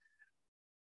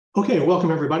Okay, welcome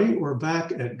everybody. We're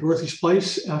back at Dorothy's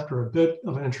Place after a bit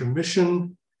of an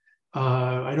intermission.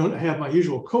 I don't have my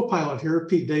usual co-pilot here,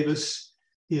 Pete Davis.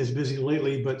 He is busy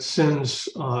lately, but sends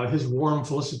his warm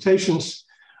felicitations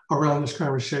around this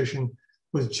conversation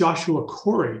with Joshua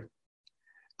Corey,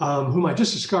 whom I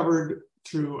just discovered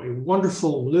through a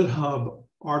wonderful LitHub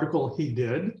article he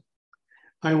did.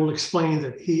 I will explain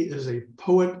that he is a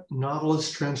poet,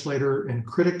 novelist, translator, and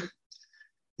critic.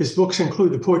 His books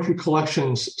include the poetry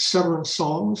collections Severance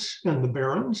Songs and The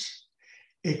Barons,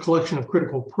 a collection of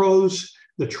critical prose,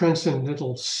 The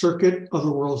Transcendental Circuit,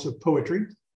 Other Worlds of Poetry,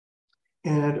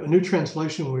 and a new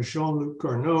translation with Jean-Luc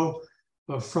Garneau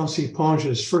of Francis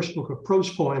Ponge's first book of prose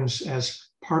poems as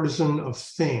Partisan of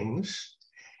Things,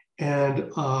 and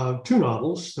two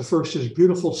novels. The first is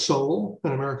Beautiful Soul,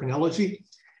 an American Elegy,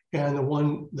 and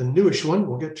the newest one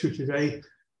we'll get to today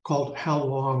called How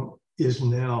Long Is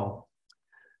Now.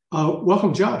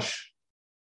 Welcome, Josh.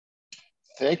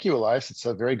 Thank you, Elias. It's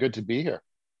very good to be here.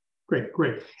 Great,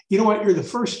 great. You know what? You're the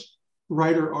first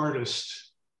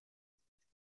writer-artist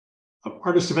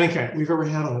of any kind we've ever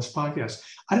had on this podcast.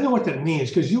 I don't know what that means,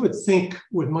 because you would think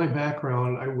with my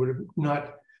background, I would have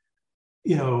not,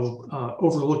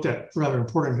 overlooked that rather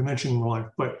important dimension in my life.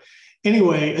 But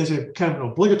anyway, as a kind of an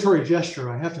obligatory gesture,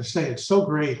 I have to say it's so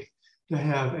great to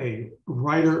have a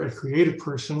writer, a creative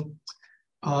person,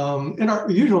 and our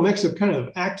usual mix of kind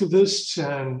of activists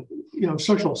and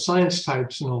social science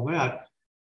types and all that,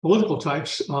 political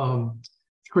types.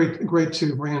 Great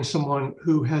to bring in someone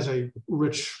who has a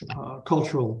rich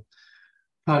cultural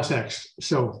context.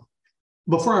 So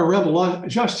before I ramble on,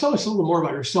 Josh, tell us a little more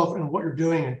about yourself and what you're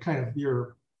doing and kind of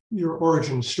your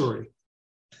origin story.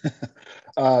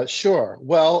 Sure.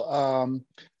 Well,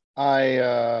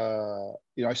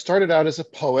 I started out as a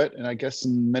poet, and I guess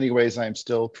in many ways I'm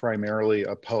still primarily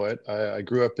a poet. I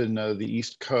grew up in the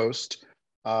East Coast,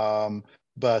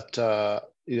 but I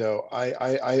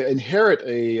inherit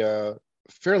a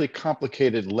fairly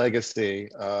complicated legacy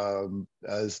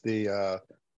as the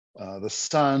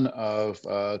son of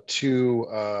two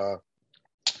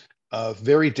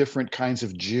very different kinds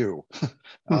of Jew.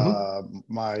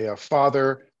 My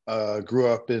father grew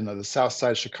up in the South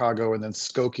Side of Chicago and then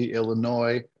Skokie,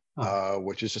 Illinois,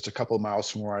 which is just a couple of miles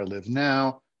from where I live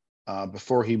now,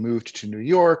 before he moved to New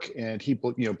York. And he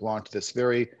belonged to this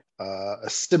very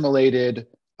assimilated,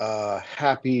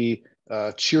 happy,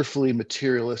 cheerfully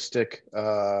materialistic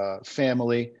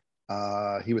family.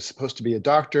 He was supposed to be a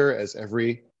doctor, as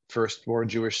every firstborn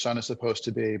Jewish son is supposed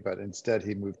to be, but instead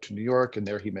he moved to New York, and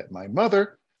there he met my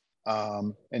mother.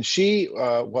 And she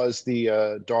was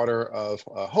the daughter of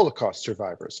Holocaust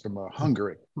survivors from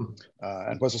Hungary,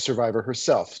 and was a survivor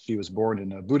herself. She was born in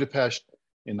Budapest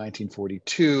in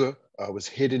 1942, was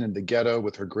hidden in the ghetto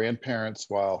with her grandparents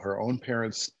while her own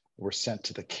parents were sent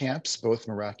to the camps. Both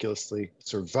miraculously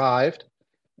survived.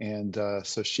 And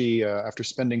so she, after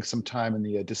spending some time in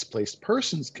the displaced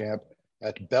persons camp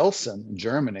at Belsen,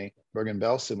 Germany,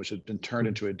 Bergen-Belsen, which had been turned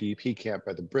into a DP camp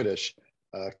by the British,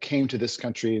 came to this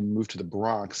country and moved to the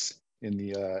Bronx in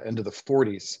the end of the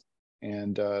 40s.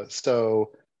 And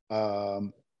so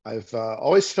I've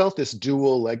always felt this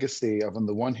dual legacy of, on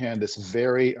the one hand, this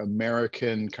very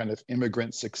American kind of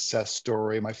immigrant success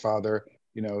story. My father,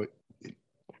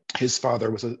 his father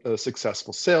was a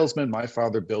successful salesman. My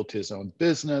father built his own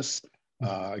business.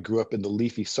 I grew up in the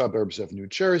leafy suburbs of New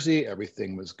Jersey.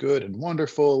 Everything was good and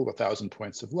wonderful, 1,000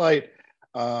 points of light.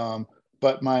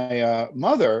 But my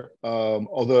mother,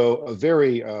 although a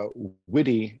very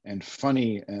witty and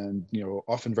funny and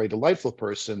often very delightful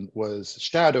person, was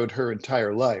shadowed her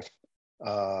entire life,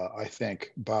 I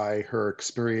think, by her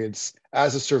experience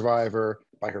as a survivor,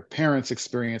 by her parents'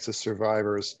 experience as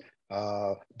survivors,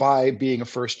 by being a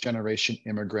first-generation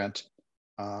immigrant.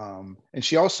 And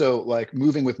she also, like,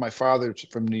 moving with my father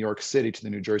from New York City to the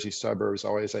New Jersey suburbs,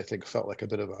 always, I think, felt like a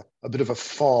bit of a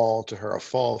fall to her, a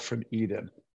fall from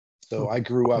Eden. So I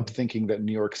grew up thinking that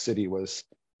New York City was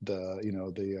the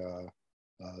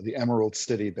Emerald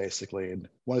City, basically. And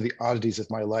one of the oddities of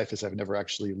my life is I've never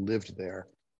actually lived there.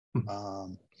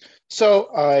 So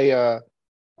I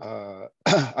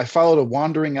followed a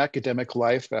wandering academic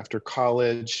life after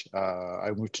college.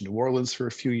 I moved to New Orleans for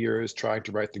a few years, trying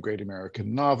to write the great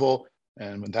American novel.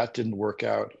 And when that didn't work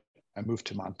out, I moved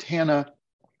to Montana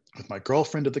with my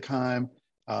girlfriend at the time.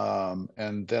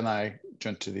 And then I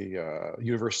went to the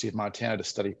University of Montana to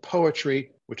study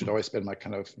poetry, which had always been my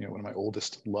kind of, one of my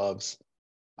oldest loves.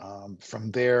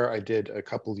 From there, I did a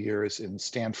couple of years in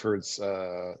Stanford's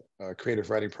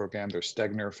creative writing program, their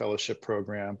Stegner Fellowship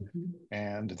program.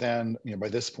 And then, by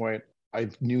this point, I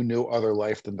knew no other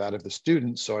life than that of the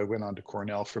student. So I went on to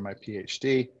Cornell for my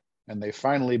PhD. and they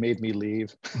finally made me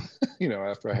leave,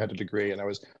 after I had a degree. And I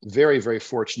was very, very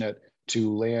fortunate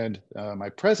to land my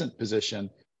present position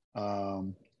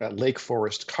at Lake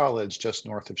Forest College, just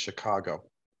north of Chicago,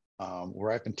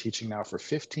 where I've been teaching now for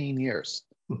 15 years.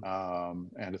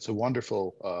 And it's a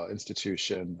wonderful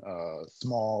institution,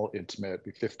 small, intimate,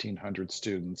 1,500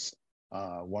 students,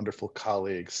 wonderful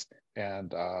colleagues.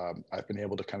 And I've been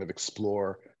able to kind of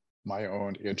explore my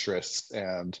own interests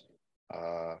and,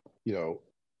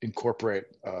 incorporate,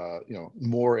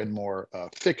 more and more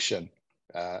fiction,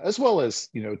 as well as,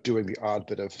 doing the odd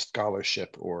bit of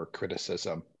scholarship or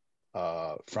criticism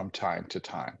from time to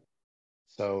time.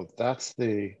 So that's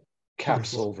the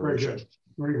capsule version. Very good.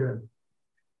 Very good.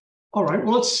 All right,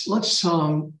 well, let's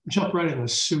jump right in the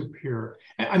soup here.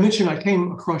 I mentioned I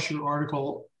came across your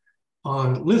article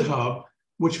on LitHub,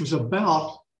 which was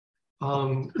about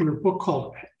your book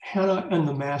called Hannah and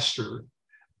the Master,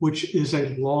 which is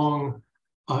a long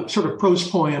sort of prose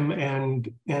poem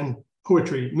and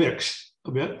poetry mixed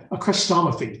a bit, a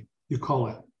chrestomathy, you call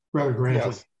it, rather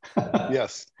grandly.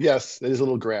 Yes, yes, it is a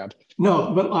little grand.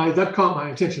 No, but that caught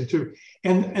my attention too.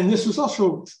 And this was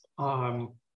also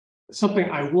something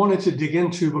I wanted to dig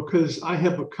into because I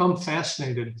have become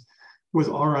fascinated with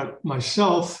Arendt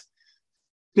myself,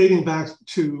 dating back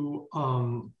to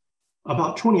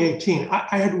about 2018.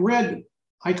 I had read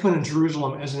Eichmann in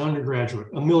Jerusalem as an undergraduate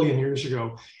a million years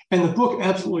ago, and the book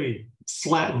absolutely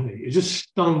flattened me. It just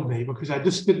stunned me because I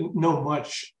just didn't know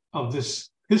much of this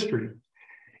history.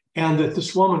 And that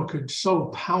this woman could so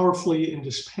powerfully and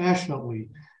dispassionately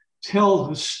tell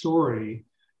this story,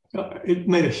 it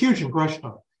made a huge impression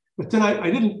on me. But then I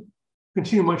didn't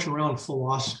continue much around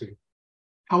philosophy.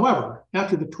 However,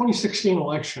 after the 2016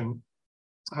 election,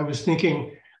 I was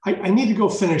thinking, I need to go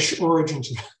finish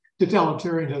Origins of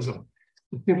Totalitarianism.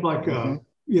 It seemed like an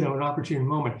opportune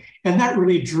moment. And that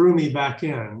really drew me back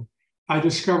in. I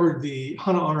discovered the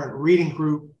Hannah Arendt reading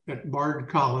group at Bard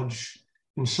College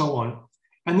and so on.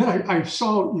 And then I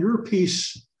saw your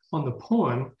piece on the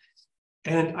poem,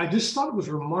 and I just thought it was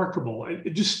remarkable.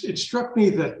 It struck me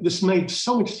that this made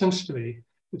so much sense to me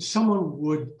that someone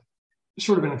would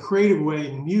sort of in a creative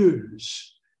way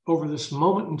muse over this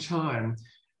moment in time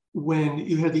when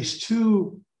you had these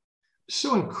two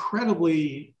so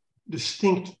incredibly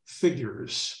distinct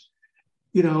figures,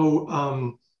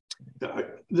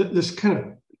 this kind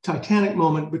of titanic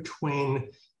moment between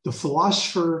the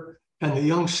philosopher and the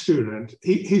young student.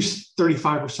 He's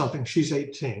 35 or something, she's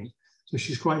 18, so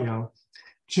she's quite young.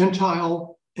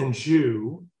 Gentile and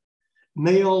Jew,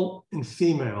 male and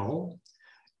female,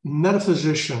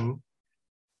 metaphysician,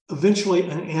 eventually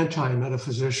an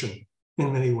anti-metaphysician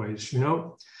in many ways,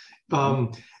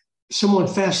 someone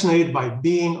fascinated by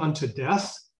being unto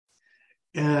death,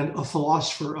 and a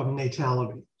philosopher of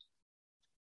natality.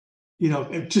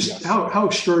 How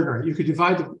extraordinary. You could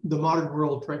divide the modern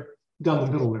world right down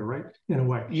the middle there, right? In a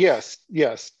way. Yes,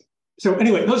 yes. So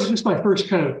anyway, those are just my first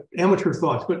kind of amateur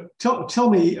thoughts. But tell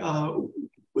me,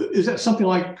 is that something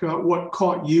like what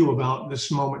caught you about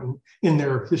this moment in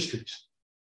their histories?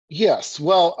 Yes.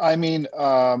 Well, I mean,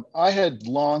 I had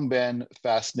long been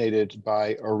fascinated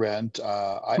by Arendt.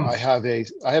 I have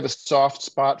a soft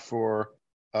spot for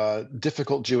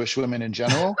difficult Jewish women in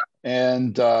general,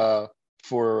 and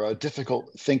for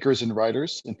difficult thinkers and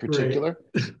writers in particular.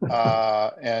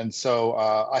 Right. And so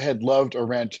I had loved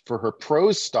Arendt for her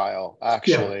prose style,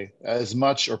 actually, as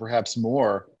much or perhaps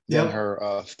more than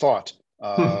her thought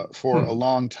for a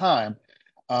long time.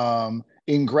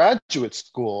 In graduate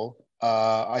school,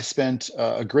 I spent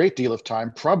a great deal of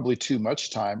time, probably too much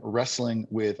time, wrestling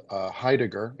with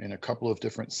Heidegger in a couple of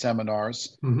different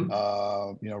seminars,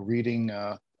 reading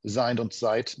Sein und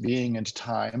Zeit, Being and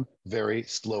Time, very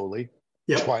slowly,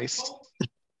 twice,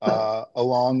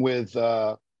 along with,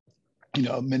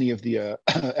 many of the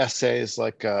essays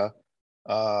like, The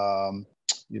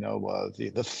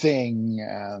Thing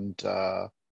and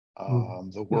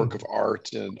the Work of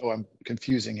Art. And, I'm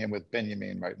confusing him with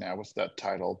Benjamin right now. What's that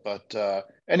title? But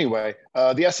anyway,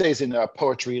 the essays in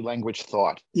Poetry, Language,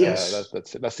 Thought. Yes.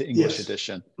 That's the English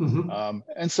edition.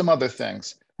 And some other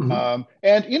things. Mm-hmm.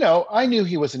 And, I knew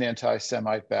he was an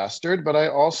anti-Semite bastard, but I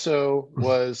also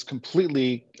was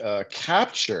completely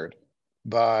captured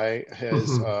by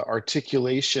his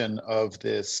articulation of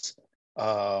this,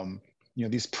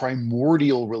 these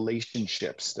primordial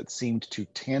relationships that seemed to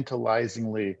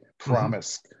tantalizingly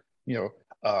promise,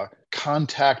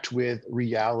 contact with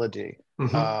reality.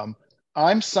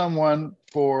 I'm someone,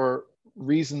 for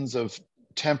reasons of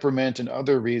temperament and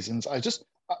other reasons,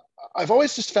 I've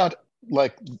always just found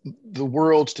like the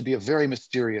world to be a very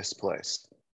mysterious place,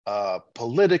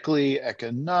 politically,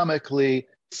 economically,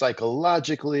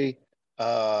 psychologically.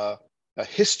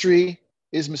 history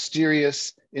is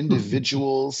mysterious,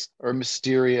 individuals are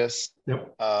mysterious.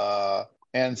 Yep.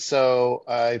 And so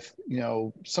I've,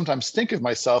 sometimes think of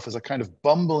myself as a kind of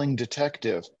bumbling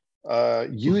detective,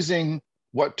 using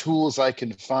what tools I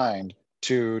can find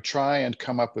to try and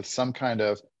come up with some kind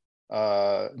of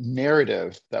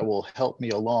narrative that will help me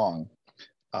along.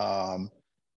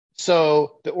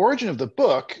 So the origin of the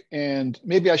book, and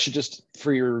maybe I should just,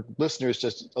 for your listeners,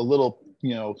 just a little,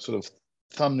 sort of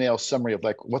thumbnail summary of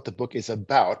like what the book is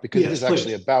about, because it is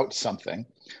actually about something.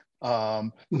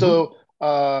 So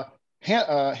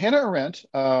Hannah Arendt,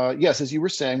 yes, as you were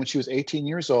saying, when she was 18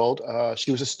 years old,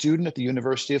 she was a student at the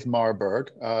University of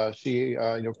Marburg. She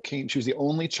was the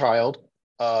only child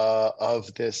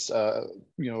of this,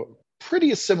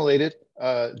 pretty assimilated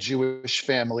Jewish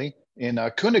family in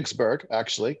Königsberg,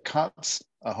 actually, Kant's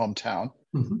hometown,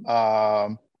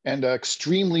 and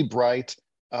extremely bright.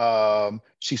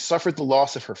 She suffered the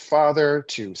loss of her father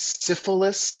to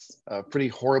syphilis, a pretty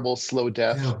horrible, slow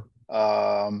death.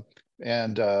 Then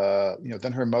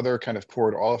her mother kind of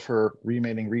poured all of her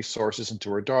remaining resources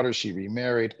into her daughter. She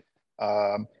remarried.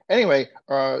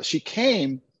 She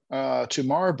came to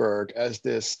Marburg as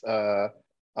this.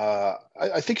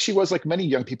 I think she was, like many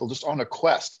young people, just on a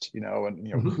quest,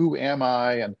 who am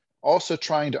I? And also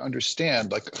trying to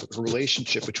understand like the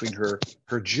relationship between her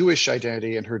Jewish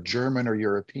identity and her German or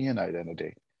European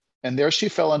identity. And there she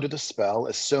fell under the spell,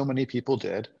 as so many people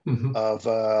did, of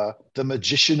the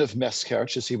magician of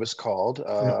Messkirch, as he was called,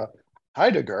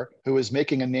 Heidegger, who was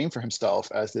making a name for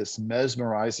himself as this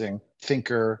mesmerizing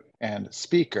thinker and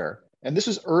speaker. And this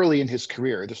was early in his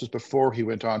career. This was before he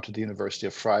went on to the University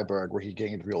of Freiburg, where he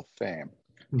gained real fame.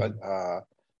 But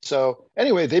so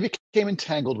anyway, they became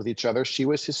entangled with each other. She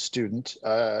was his student.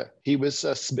 He was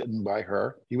smitten by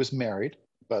her. He was married,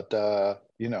 but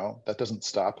that doesn't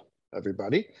stop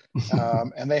everybody.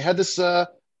 And they had this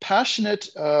passionate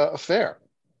affair.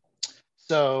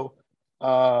 So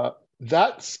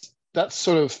that's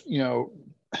sort of,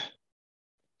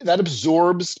 that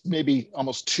absorbs maybe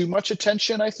almost too much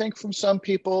attention, I think, from some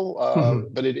people,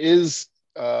 but it is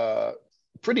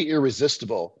pretty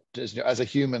irresistible as a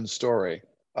human story.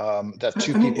 That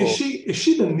two people. Is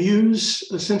she the muse,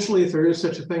 essentially, if there is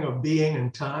such a thing, of being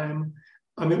and time?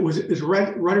 I mean, is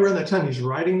right around that time he's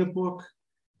writing the book?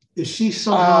 Is she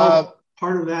somehow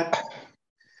part of that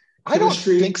chemistry? I don't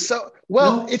think so.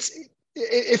 Well, no?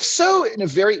 If so, in a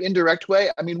very indirect way.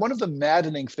 I mean, one of the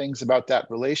maddening things about that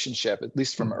relationship, at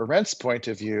least from Arendt's point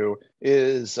of view,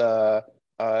 is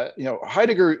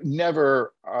Heidegger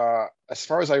never, as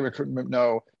far as I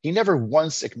know, he never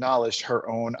once acknowledged her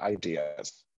own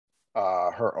ideas,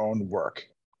 her own work.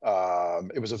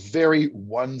 It was a very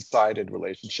one-sided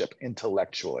relationship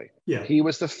intellectually. Yeah. He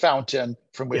was the fountain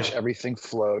from which everything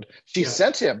flowed. She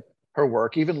sent him her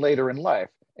work even later in life.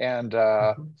 And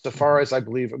so far as I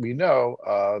believe we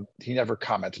know, he never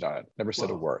commented on it, never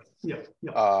said a word.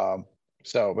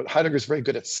 But Heidegger's very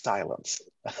good at silence.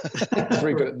 He's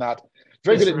very good at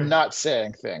not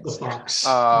saying things. The fox.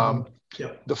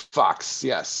 The fox,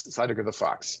 yes, it's Heidegger the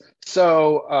fox.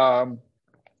 So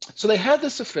they had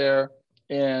this affair,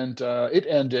 and it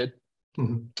ended.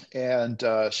 And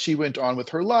she went on with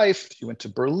her life. She went to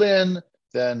Berlin.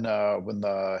 Then when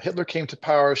Hitler came to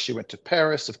power, she went to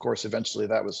Paris. Of course, eventually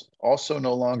that was also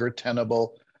no longer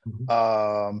tenable.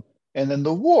 And then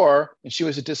the war, and she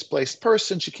was a displaced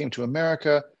person. She came to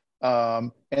America.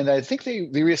 And I think they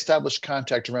reestablished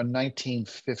contact around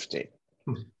 1950.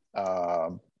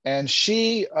 And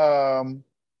she,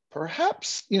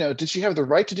 perhaps, did she have the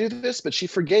right to do this? But she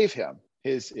forgave him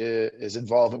his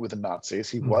involvement with the Nazis.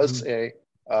 He was a,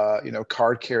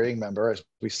 card-carrying member, as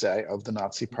we say, of the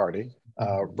Nazi Party.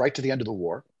 Right to the end of the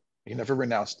war. He never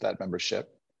renounced that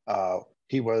membership.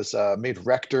 He was made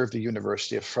rector of the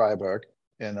University of Freiburg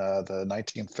in the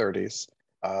 1930s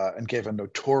and gave a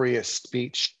notorious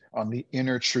speech on the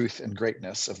inner truth and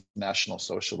greatness of National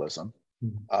Socialism.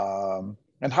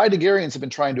 And Heideggerians have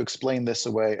been trying to explain this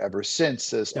away ever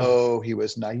since as, he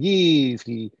was naive.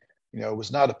 He,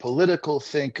 was not a political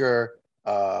thinker.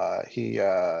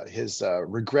 His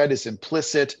regret is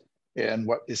implicit in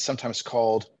what is sometimes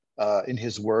called in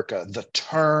his work, the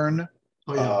turn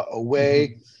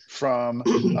away from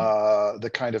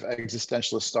the kind of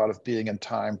existentialist thought of being in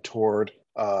time toward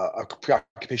a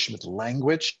preoccupation with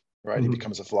language, right? He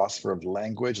becomes a philosopher of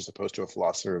language as opposed to a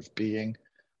philosopher of being.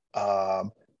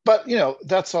 But,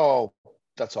 that's all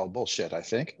bullshit, I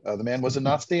think. The man was a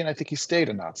Nazi, and I think he stayed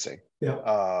a Nazi.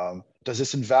 Does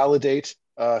this invalidate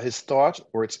his thought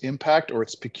or its impact or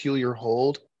its peculiar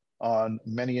hold on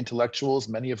many intellectuals,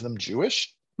 many of them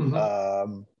Jewish?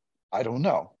 I don't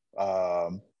know.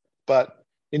 But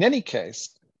in any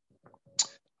case,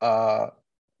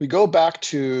 we go back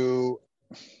to,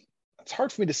 it's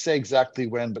hard for me to say exactly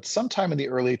when, but sometime in the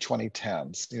early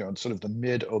 2010s, in sort of the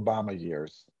mid-Obama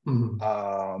years.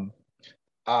 Mm-hmm.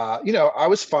 I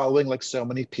was following, like so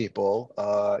many people,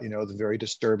 the very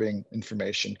disturbing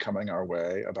information coming our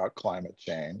way about climate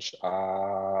change.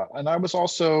 And I was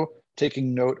also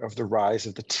taking note of the rise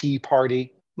of the Tea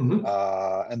Party, Mm-hmm.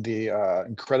 and the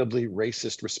incredibly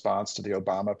racist response to the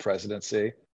Obama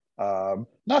presidency.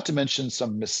 Not to mention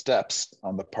some missteps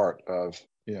on the part of,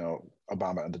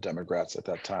 Obama and the Democrats at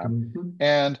that time. Mm-hmm.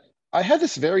 And I had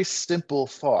this very simple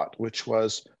thought, which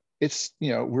was,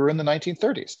 we're in the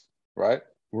 1930s, right?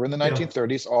 We're in the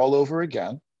 1930s all over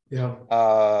again. Yeah.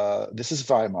 This is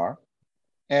Weimar.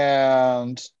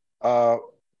 And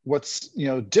what's,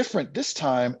 different this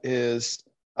time is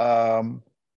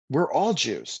we're all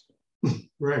Jews.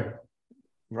 Right.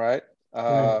 Right.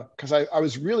 Because I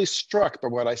was really struck by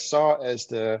what I saw as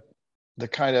the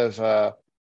kind of,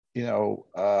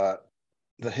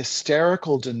 the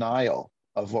hysterical denial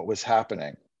of what was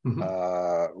happening.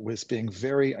 Mm-hmm. Was being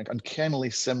very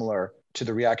uncannily similar to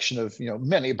the reaction of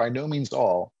many, by no means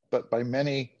all, but by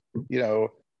many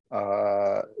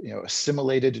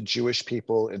assimilated Jewish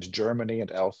people in Germany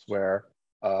and elsewhere,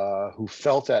 who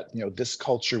felt that this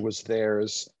culture was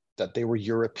theirs, that they were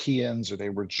Europeans or they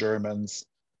were Germans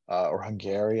or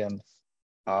Hungarians,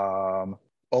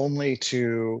 only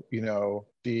to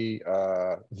be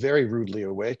very rudely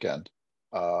awakened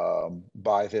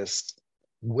by this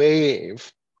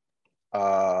wave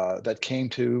that came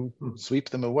to sweep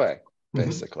them away,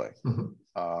 basically.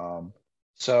 Mm-hmm.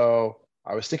 So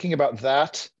I was thinking about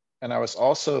that, and I was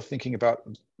also thinking about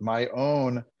my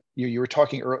own. You were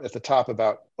talking at the top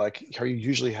about like how you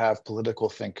usually have political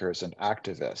thinkers and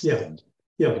activists, and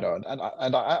I'm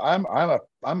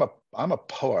a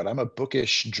poet. I'm a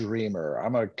bookish dreamer.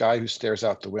 I'm a guy who stares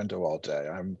out the window all day.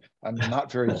 I'm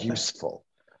not very useful.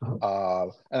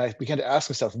 And I began to ask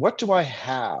myself, what do I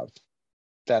have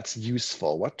that's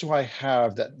useful? What do I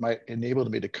have that might enable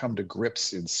me to come to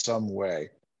grips in some way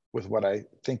with what I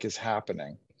think is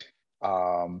happening?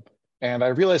 And I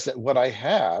realized that what I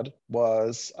had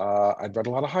was I'd read a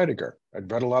lot of Heidegger.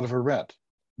 I'd read a lot of Arendt.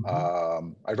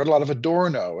 Mm-hmm. I read a lot of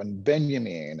Adorno and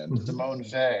Benjamin and mm-hmm. Simone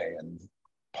Weil and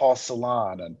Paul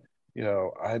Celan. And,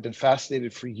 I had been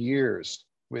fascinated for years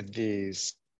with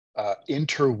these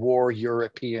interwar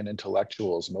European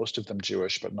intellectuals, most of them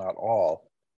Jewish, but not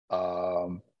all,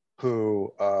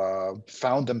 who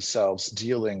found themselves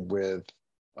dealing with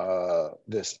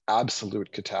this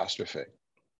absolute catastrophe.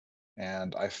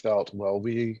 And I felt, well,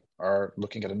 we are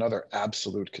looking at another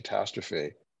absolute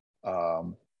catastrophe.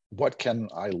 What can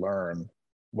I learn?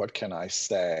 What can I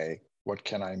say? What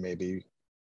can I maybe,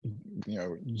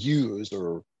 use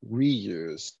or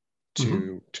reuse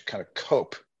to kind of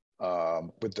cope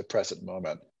with the present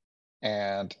moment?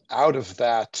 And out of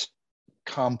that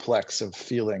complex of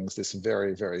feelings, this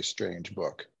very, very strange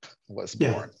book was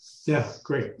born. Yeah,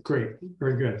 great,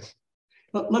 very good.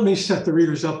 Let me set the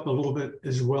readers up a little bit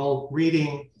as well,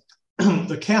 reading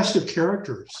the cast of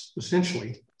characters,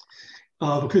 essentially,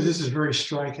 because this is very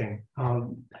striking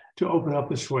to open up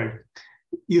this way.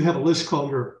 You have a list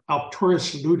called your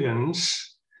Autores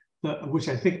Ludens, which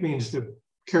I think means the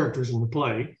characters in the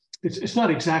play. It's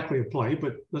not exactly a play,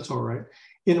 but that's all right.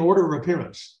 In order of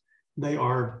appearance, they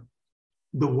are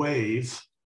the Wave,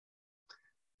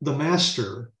 the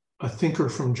Master, a thinker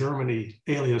from Germany,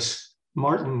 alias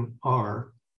Martin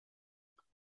R.,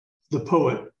 the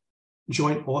poet,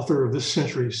 joint author of this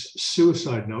century's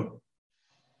Suicide Note,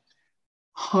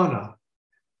 Hannah,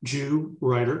 Jew,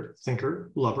 writer,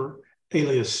 thinker, lover,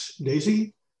 alias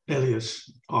Daisy, alias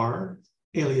R,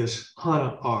 alias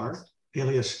Hannah R,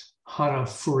 alias Hannah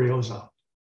Furiosa.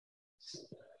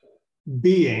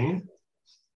 Being,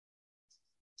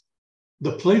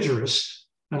 the plagiarist,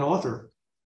 an author,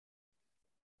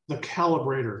 the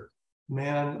calibrator,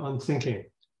 man unthinking,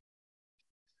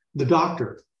 the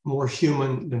doctor, more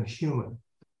human than human,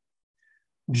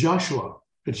 Joshua,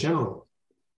 a general,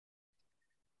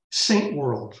 Saint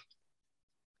World,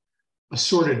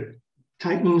 assorted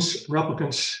titans,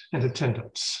 replicants, and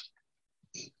attendants.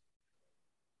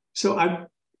 So I'm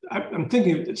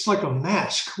thinking it's like a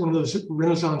mask, one of those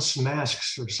Renaissance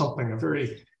masks or something.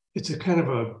 It's a kind of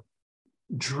a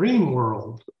dream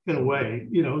world in a way.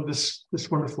 This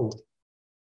wonderful.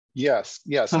 Yes.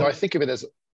 No, I think of it as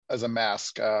a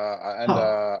mask,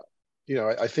 I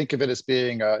think of it as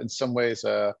being in some ways,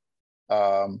 one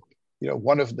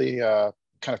of the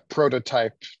kind of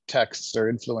prototype texts or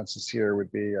influences here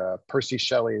would be Percy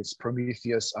Shelley's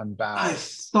Prometheus I Unbound.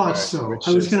 thought Right? so. Which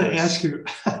I was is going to this, ask you.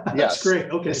 That's yes, great.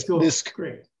 Okay, this cool. this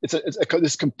Great.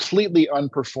 this completely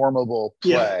unperformable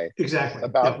Yeah, play exactly.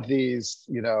 about Yeah. these,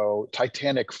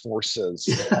 titanic forces,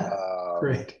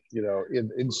 Great.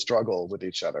 in struggle with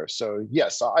each other. So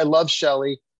yes, I love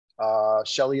Shelley.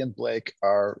 Shelley and Blake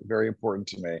are very important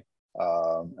to me,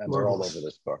 and they're all over Marvelous.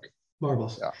 this book.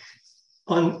 Marvelous. Yeah,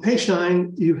 On page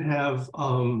 9, you have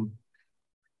a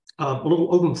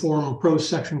little open forum prose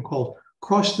section called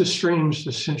Cross the Streams,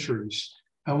 the Centuries.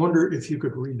 I wonder if you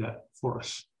could read that for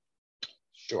us.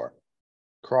 sure.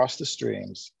 Cross the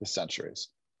streams, the centuries.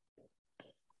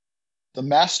 The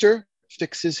master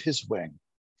fixes his wing.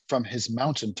 From his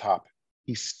mountaintop,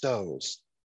 he stows.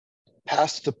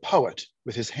 Past the poet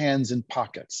with his hands in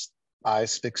pockets,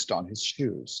 eyes fixed on his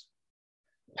shoes.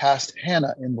 Past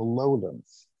Hannah in the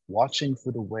lowlands, watching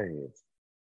for the wave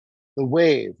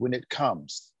when it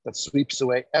comes that sweeps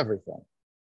away everything.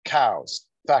 Cows,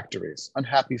 factories,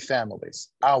 unhappy families,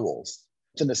 owls,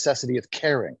 the necessity of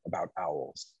caring about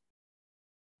owls.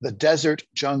 The desert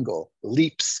jungle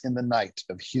leaps in the night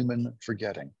of human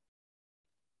forgetting.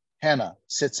 Hannah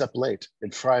sits up late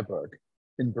in Freiburg,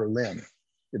 in Berlin,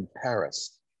 in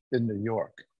Paris, in New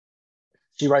York.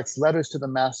 She writes letters to the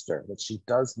master that she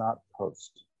does not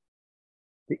post.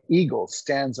 The eagle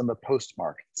stands on the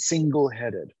postmark,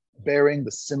 single-headed, bearing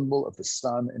the symbol of the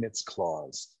sun in its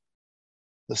claws.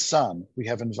 The sun we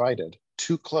have invited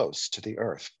too close to the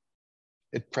earth.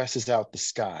 It presses out the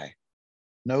sky.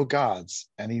 No gods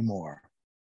anymore.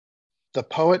 The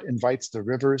poet invites the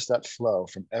rivers that flow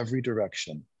from every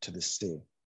direction to the sea,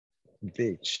 the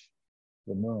beach,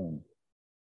 the moon.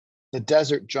 The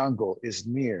desert jungle is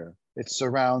near. It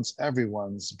surrounds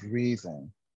everyone's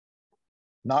breathing.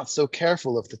 Not so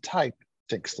careful of the type,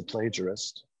 thinks the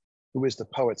plagiarist, who is the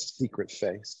poet's secret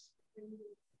face.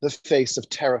 The face of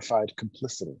terrified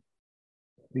complicity.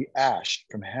 The ash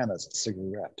from Hannah's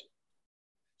cigarette.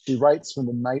 She writes from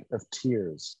the night of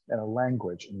tears in a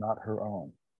language not her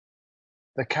own.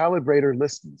 The calibrator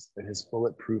listens at his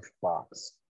bulletproof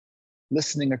box,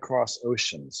 listening across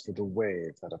oceans for the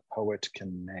wave that a poet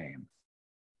can name.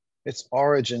 Its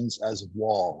origins as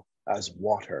wall, as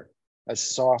water, as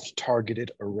soft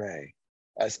targeted array,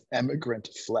 as emigrant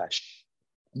flesh,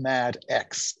 mad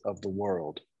X of the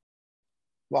world,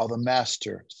 while the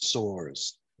master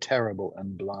soars, terrible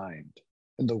and blind,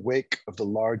 in the wake of the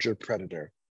larger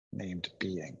predator named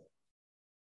being.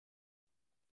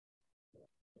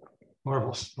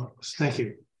 Marvelous, marvelous. Thank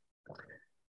you.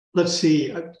 Let's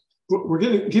see. We're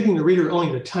giving the reader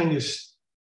only the tiniest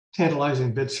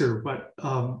tantalizing bits here, but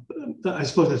I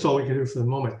suppose that's all we can do for the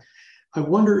moment. I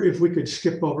wonder if we could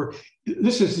skip over.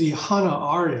 This is the Hana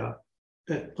aria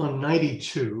on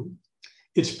 92.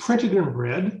 It's printed in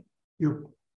red. You're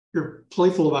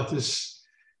playful about this.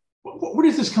 Where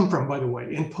does this come from, by the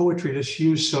way, in poetry, this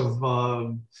use of,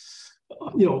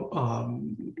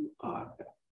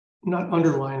 not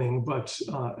underlining, but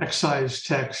excised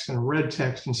text and red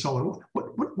text and so on.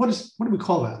 What do we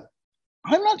call that?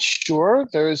 I'm not sure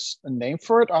there's a name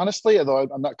for it, honestly, although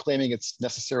I'm not claiming it's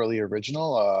necessarily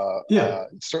original.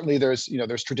 Certainly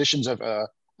there's traditions of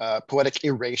poetic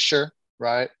erasure,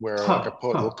 right? Where like a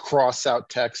poet will cross out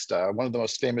text. One of the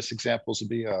most famous examples would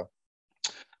be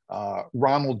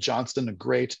Ronald Johnston, a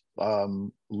great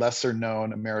lesser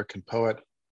known American poet,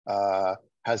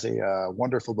 has a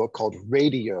wonderful book called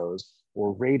Radios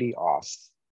or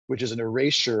Radios, which is an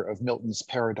erasure of Milton's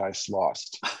Paradise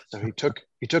Lost. So he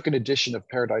took an edition of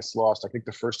Paradise Lost, I think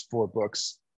the first 4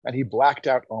 books, and he blacked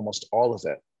out almost all of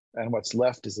it. And what's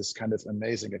left is this kind of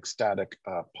amazing ecstatic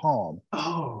poem.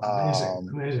 Oh,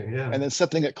 amazing, yeah. And then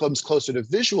something that comes closer to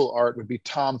visual art would be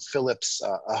Tom Phillips'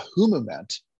 A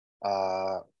Humament,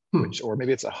 or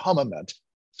maybe it's a Humament.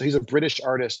 So he's a British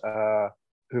artist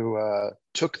who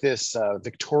took this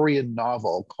Victorian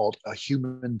novel called A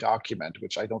Human Document,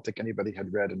 which I don't think anybody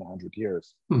had read in 100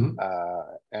 years. Mm-hmm.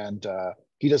 And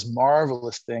he does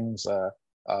marvelous things.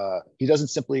 He doesn't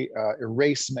simply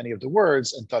erase many of the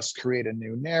words and thus create a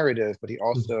new narrative, but he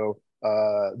also,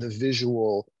 the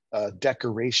visual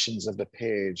decorations of the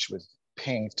page with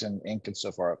paint and ink and so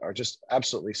forth are just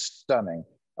absolutely stunning.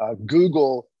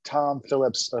 Google Tom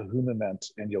Phillips A Humament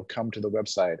and you'll come to the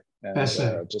website. And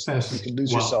you can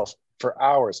lose yourself for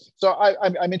hours. So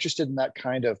I'm interested in that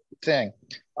kind of thing.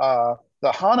 The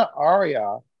Hana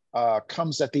aria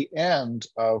comes at the end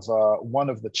of one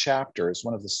of the chapters,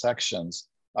 one of the sections,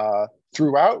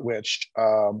 throughout which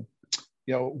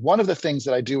one of the things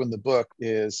that I do in the book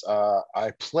is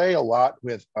I play a lot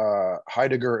with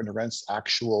Heidegger and Arendt's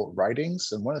actual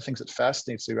writings. And one of the things that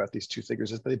fascinates me about these two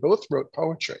figures is they both wrote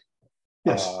poetry.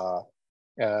 Yes.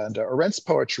 And Arendt's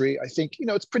poetry, I think,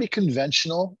 it's pretty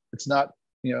conventional. It's not,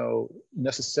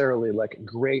 necessarily like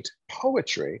great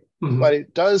poetry, but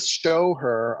it does show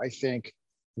her, I think,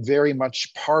 very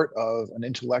much part of an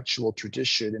intellectual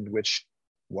tradition in which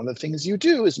one of the things you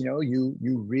do is, you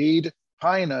read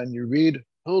Heine and you read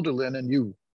Hölderlin and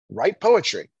you write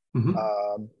poetry.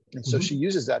 And so she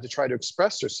uses that to try to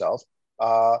express herself.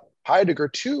 Heidegger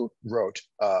too wrote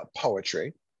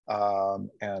poetry. I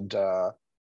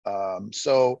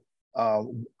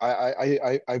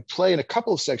play in a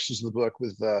couple of sections of the book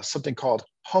with something called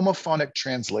homophonic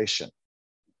translation.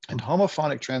 And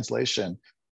homophonic translation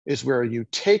is where you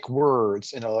take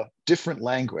words in a different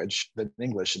language than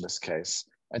English in this case,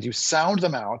 and you sound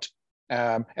them out.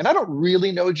 And I don't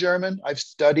really know German. I've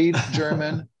studied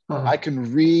German. I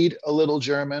can read a little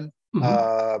German,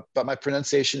 but my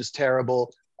pronunciation is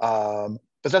terrible. But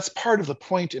that's part of the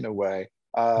point in a way.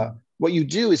 What you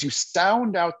do is you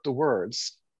sound out the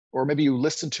words, or maybe you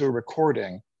listen to a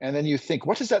recording, and then you think,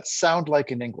 what does that sound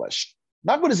like in English?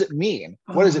 Not what does it mean?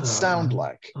 What does it sound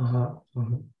like?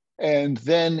 And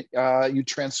then you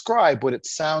transcribe what it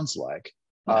sounds like.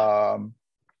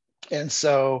 And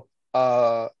so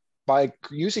by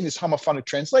using these homophonic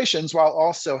translations while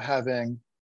also having,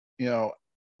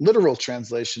 literal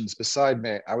translations beside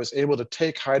me, I was able to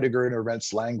take Heidegger and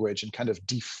Arendt's language and kind of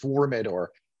deform it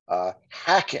or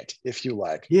hack it, if you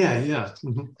like. Yeah.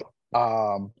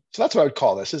 So that's what I would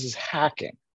call this. This is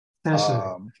hacking.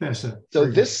 Fascinating. So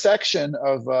this section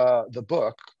of the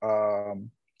book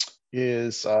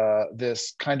is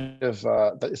this kind of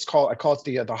I call it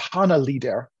the Hana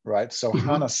Lieder, right? So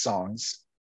Hana songs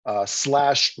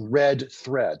 / red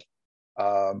thread.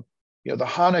 The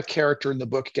Hana character in the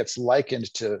book gets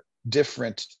likened to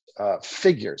different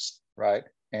figures, right?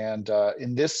 And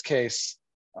in this case,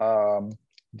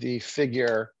 the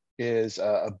figure is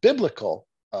a biblical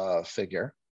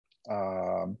figure.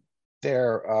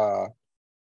 They're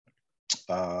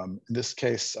in this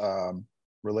case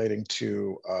relating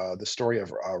to the story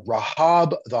of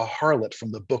Rahab the harlot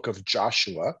from the book of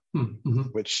Joshua,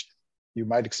 which you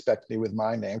might expect me with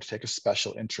my name to take a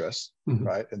special interest,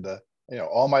 right? And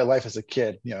all my life as a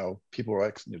kid, people were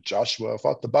like, Joshua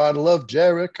fought the battle of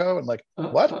Jericho, and like,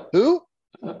 what? Who?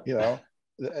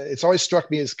 It's always struck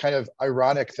me as kind of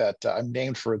ironic that I'm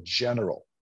named for a general.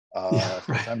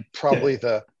 Right. I'm probably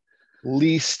the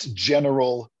least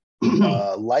general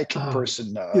person.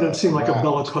 You don't seem around. Like a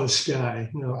bellicose guy.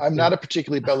 No. I'm not a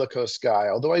particularly bellicose guy,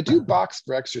 although I do box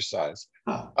for exercise.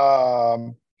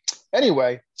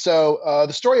 Anyway, so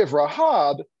the story of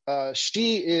Rahab,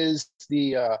 she is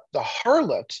the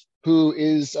harlot who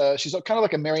is, she's kind of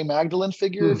like a Mary Magdalene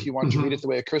figure, if you want to read it the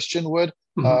way a Christian would,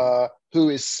 who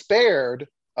is spared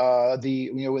when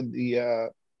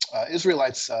the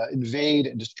Israelites invade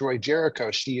and destroy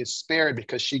Jericho. She is spared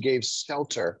because she gave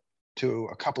shelter to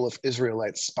a couple of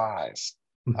Israelite spies.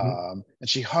 And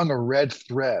she hung a red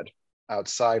thread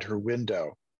outside her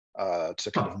window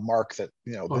to kind of mark that,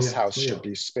 this house should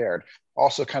be spared.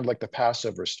 Also kind of like the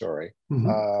Passover story.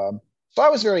 So I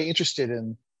was very interested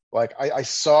in, like, I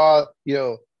saw,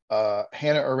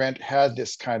 Hannah Arendt had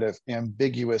this kind of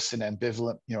ambiguous and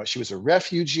ambivalent, she was a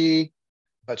refugee,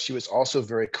 but she was also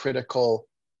very critical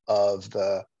of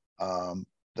the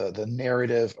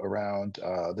narrative around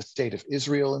the state of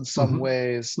Israel in some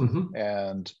ways.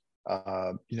 And,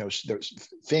 there's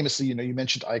famously, you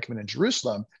mentioned Eichmann in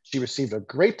Jerusalem. She received a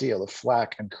great deal of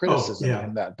flack and criticism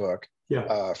in that book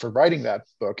for writing that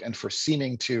book and for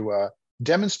seeming to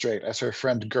demonstrate, as her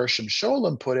friend Gershom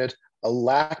Scholem put it, a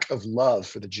lack of love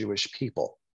for the Jewish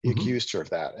people. He accused her of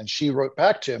that. And she wrote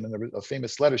back to him in a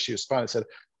famous letter. She responded and said,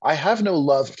 I have no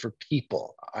love for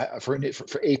people, for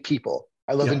a people.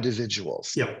 I love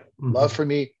individuals. Love for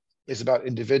me is about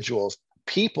individuals.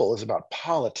 People is about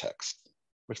politics,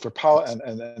 which for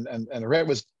and Arendt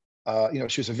was,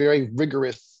 she was a very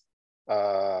rigorous,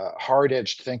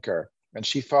 hard-edged thinker. And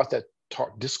she thought that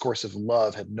discourse of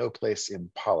love had no place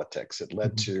in politics. It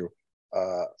led to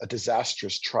a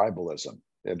disastrous tribalism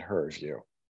in her view.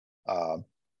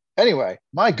 Anyway,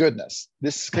 my goodness,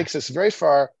 this takes us very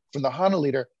far from the Hana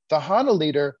Lieder. The Hana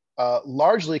Lieder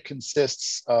largely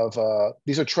consists of,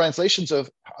 these are translations of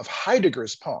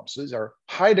Heidegger's poems. These are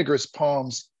Heidegger's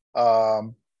poems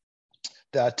that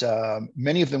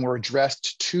many of them were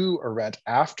addressed to Arendt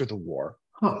after the war,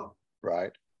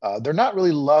 right? They're not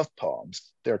really love poems.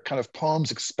 They're kind of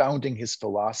poems expounding his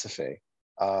philosophy.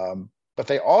 But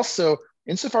they also,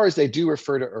 insofar as they do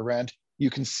refer to Arendt, you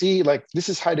can see, like, this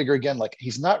is Heidegger again, like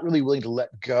he's not really willing to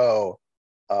let go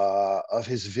of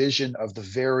his vision of the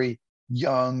very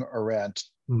young Arendt,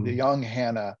 the young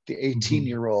Hannah, the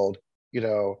 18-year-old,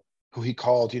 who he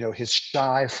called, his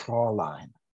shy Fräulein,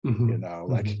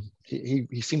 like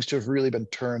he seems to have really been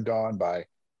turned on by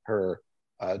her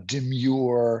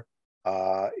demure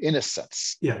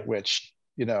innocence, which,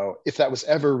 if that was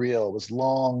ever real, was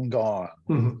long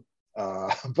gone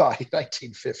by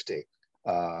 1950.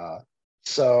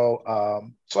 So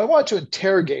I wanted to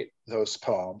interrogate those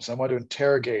poems. I wanted to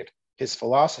interrogate his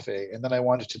philosophy, and then I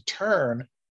wanted to turn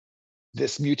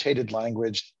this mutated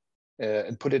language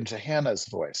and put it into Hannah's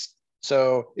voice.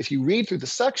 So if you read through the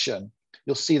section,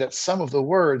 you'll see that some of the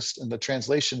words in the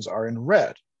translations are in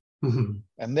red. And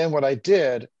then what I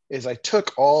did is I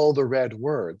took all the red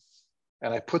words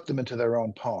and I put them into their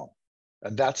own poem,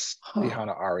 and that's the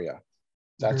Hannah aria.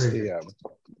 That's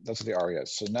the aria.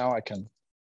 So now I can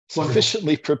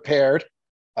sufficiently prepared.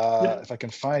 If I can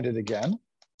find it again.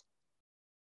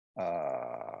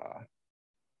 Let's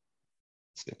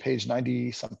see, page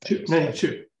 90 something.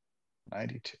 92.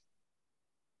 92.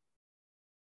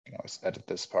 I can always edit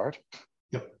this part.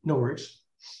 Yep, no worries.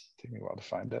 Take me a while to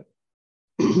find it.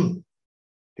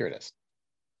 Here it is.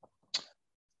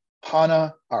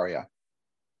 Hannah aria.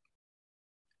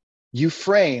 You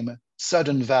frame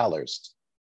sudden valors.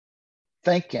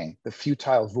 Thanking the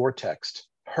futile vortex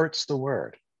hurts the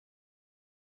word.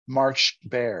 March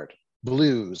bared,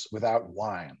 blues without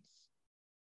wines.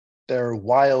 Their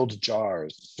wild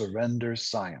jars surrender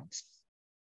science.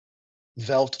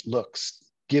 Velt looks,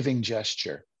 giving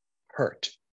gesture, hurt.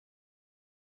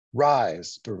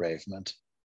 Rise, bereavement,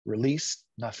 release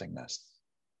nothingness.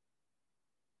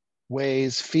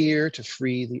 Weighs fear to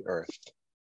free the earth.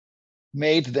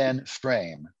 Made then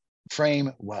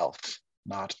frame wealth,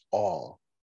 not all.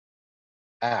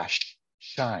 Ash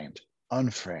shined,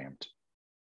 unframed.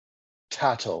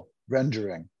 Tattle,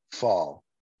 rendering, fall.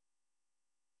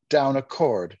 Down a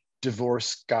cord,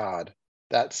 divorce God,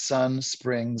 that sun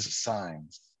springs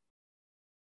signs.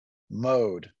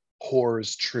 Mode,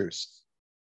 whore's truce.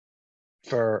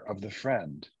 Fur of the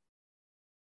friend.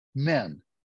 Men,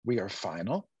 we are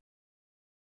final.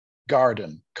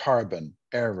 Garden, carbon,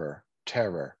 error,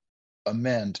 terror.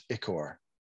 Amend ichor.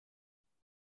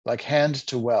 Like hand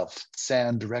to wealth,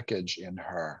 sand wreckage in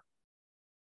her.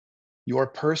 Your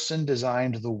person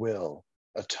designed the will,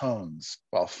 atones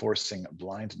while forcing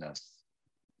blindness.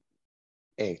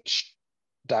 H,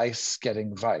 dice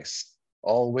getting vice,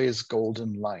 always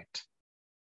golden light.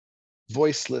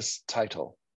 Voiceless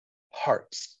title,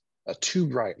 hearts, a too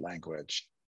bright language.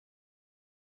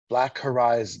 Black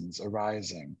horizons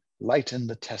arising, lighten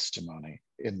the testimony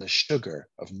in the sugar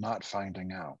of not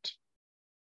finding out.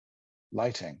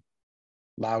 Lighting,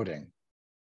 louding,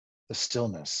 the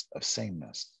stillness of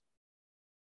sameness.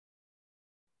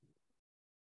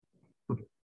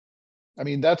 I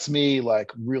mean, that's me,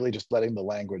 like, really just letting the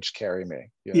language carry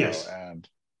me, Yes. And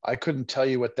I couldn't tell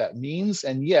you what that means,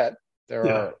 and yet there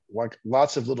are like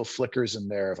lots of little flickers in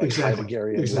there of like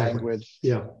Heideggerian language.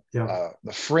 The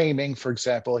framing, for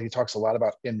example, he talks a lot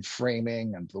about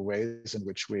inframing and the ways in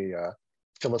which we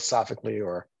philosophically,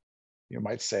 or you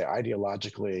might say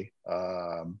ideologically,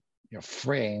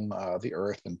 frame the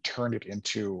earth and turn it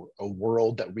into a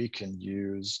world that we can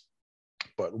use.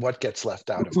 But what gets left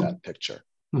out of that picture?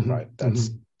 Right.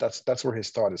 That's where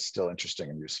his thought is still interesting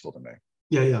and useful to me.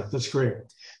 Yeah, that's great.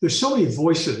 There's so many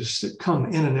voices that come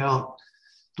in and out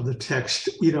of the text.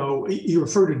 You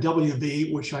refer to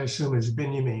WB, which I assume is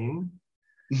Benjamin,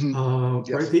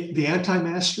 right? The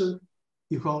anti-master,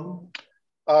 you call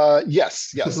him?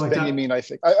 Yes, like Benjamin. That? I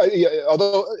think.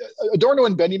 Although Adorno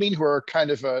and Benjamin, who are kind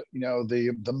of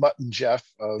the Mutt and Jeff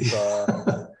of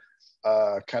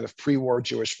kind of pre-war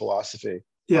Jewish philosophy.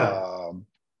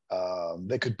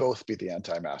 They could both be the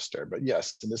anti-master, but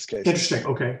yes, in this case. Interesting.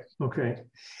 Okay.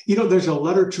 There's a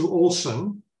letter to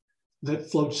Olson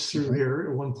that floats through here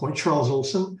at one point. Charles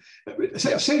Olson.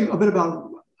 Say a bit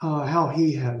about how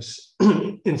he has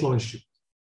influenced you.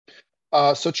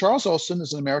 So Charles Olson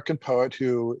is an American poet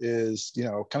who is,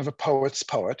 kind of a poet's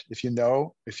poet. If you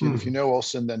know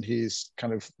Olson, then he's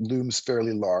kind of looms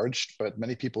fairly large, but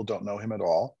many people don't know him at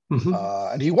all.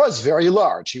 And he was very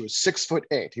large. He was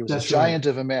 6'8". He was a giant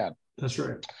of a man. That's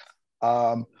right.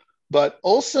 But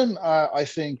Olson, I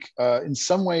think, in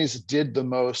some ways did the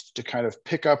most to kind of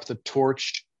pick up the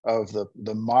torch of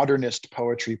the modernist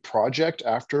poetry project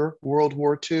after World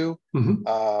War II.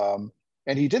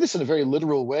 And he did this in a very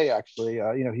literal way, actually.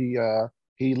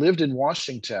 He lived in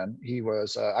Washington. He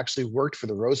was actually worked for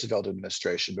the Roosevelt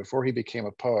administration. Before he became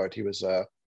a poet, he was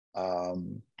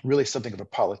really something of a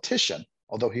politician.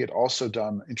 although he had also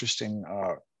done interesting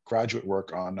graduate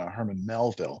work on Herman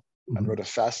Melville, and wrote a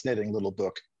fascinating little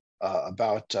book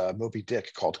about Moby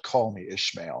Dick called Call Me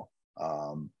Ishmael,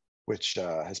 which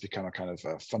has become a kind of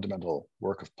a fundamental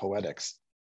work of poetics.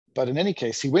 But in any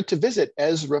case, he went to visit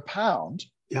Ezra Pound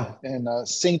in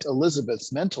St.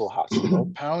 Elizabeth's Mental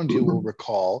Hospital. Pound, you will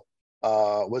recall,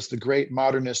 was the great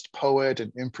modernist poet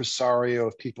and impresario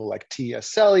of people like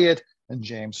T.S. Eliot and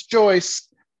James Joyce.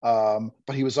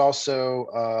 But he was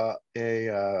also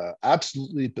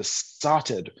absolutely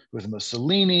besotted with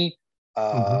Mussolini,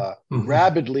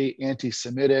 rabidly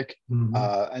anti-Semitic,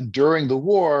 and during the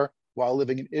war, while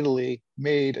living in Italy,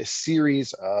 made a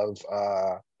series of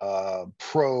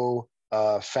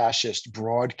pro-fascist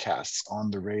broadcasts on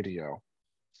the radio.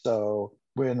 So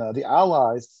when the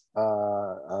Allies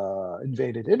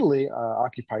invaded Italy,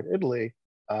 occupied Italy,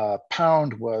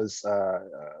 Pound was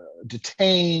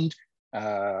detained,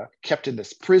 kept in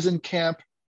this prison camp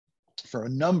for a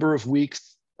number of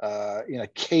weeks in a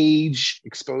cage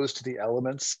exposed to the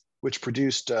elements, which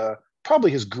produced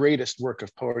probably his greatest work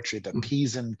of poetry, the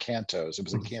Pisan Cantos. It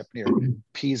was a camp near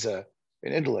Pisa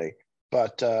in Italy.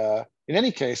 But in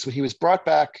any case, when he was brought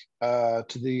back to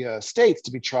the States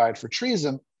to be tried for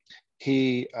treason,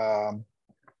 he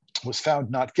was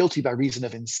found not guilty by reason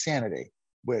of insanity,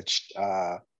 which,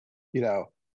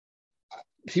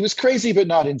 he was crazy, but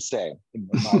not insane, in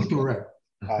my opinion.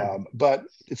 Right. But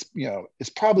it's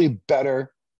probably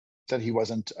better that he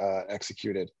wasn't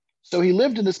executed. So he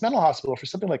lived in this mental hospital for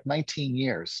something like 19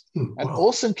 years. And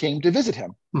Olson came to visit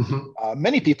him.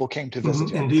 Many people came to visit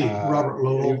him. Indeed, Robert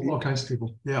Lowell, all kinds of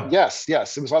people. Yeah. Yes.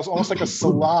 It was almost like a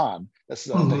salon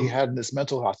that he had in this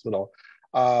mental hospital.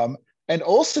 And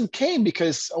Olson came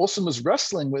because Olson was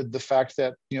wrestling with the fact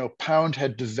that, Pound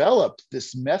had developed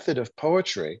this method of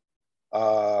poetry,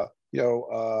 a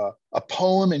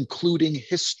poem including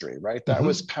history, right? That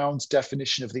was Pound's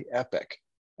definition of the epic.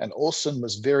 And Olson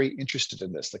was very interested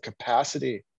in this, the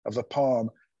capacity of the poem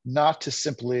not to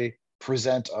simply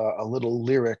present a little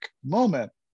lyric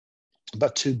moment,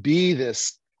 but to be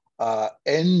this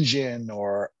engine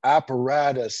or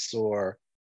apparatus or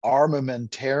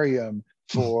armamentarium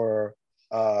for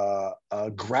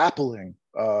grappling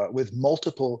with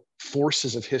multiple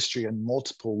forces of history and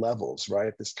multiple levels,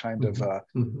 right? This kind of kind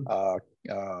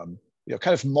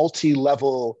of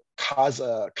multi-level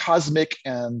cosmic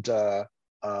and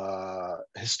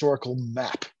historical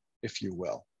map, if you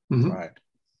will, right?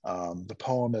 The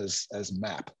poem as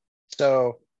map.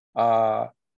 So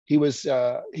he was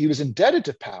indebted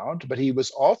to Pound, but he was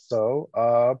also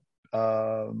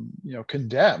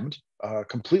condemned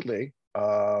completely.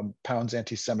 Pound's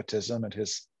anti-Semitism and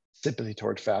his sympathy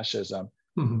toward fascism.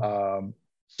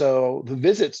 So the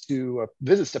visits to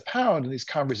Pound and these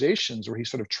conversations where he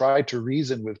sort of tried to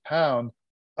reason with Pound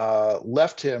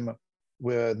left him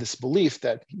with this belief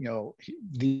that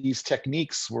these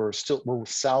techniques were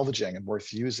salvaging and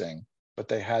worth using, but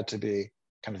they had to be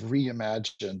kind of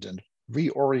reimagined and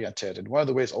reoriented. And one of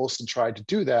the ways Olson tried to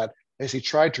do that is he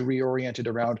tried to reorient it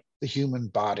around the human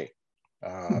body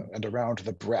and around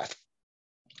the breath.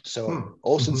 So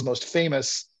Olson's most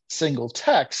famous single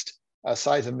text,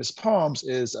 aside from his poems,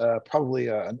 is probably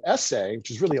an essay,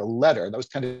 which is really a letter. That was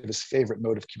kind of his favorite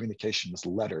mode of communication, was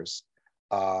letters.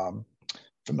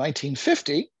 From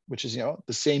 1950, which is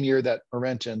the same year that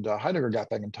Arendt and Heidegger got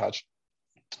back in touch,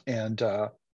 and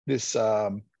this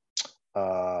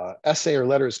essay or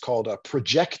letter is called a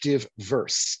projective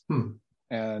verse.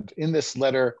 And in this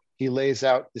letter, he lays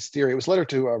out this theory. It was a letter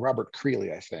to Robert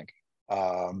Creeley, I think,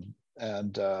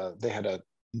 and they had an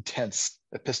intense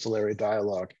epistolary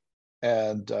dialogue,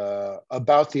 and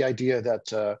about the idea that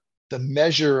the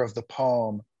measure of the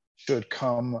poem should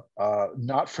come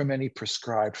not from any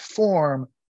prescribed form,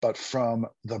 but from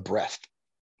the breath.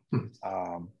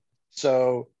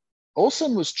 So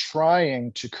Olson was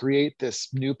trying to create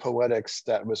this new poetics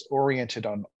that was oriented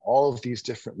on all of these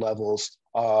different levels,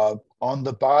 on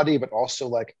the body, but also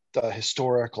like the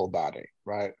historical body,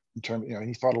 right? In terms,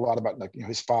 he thought a lot about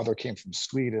his father came from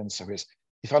Sweden, so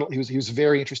he was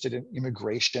very interested in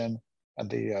immigration and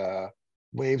the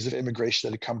waves of immigration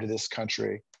that had come to this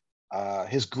country.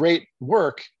 His great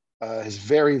work, his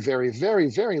very, very, very,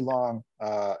 very long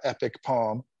epic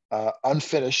poem,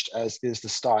 unfinished as is the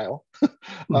style,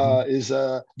 is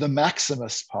the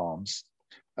Maximus poems,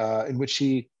 in which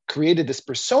he created this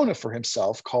persona for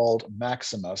himself called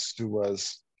Maximus, who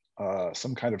was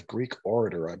some kind of Greek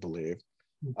orator, I believe,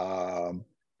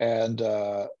 and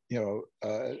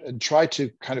tried to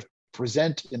kind of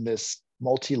present in this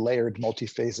multi-layered,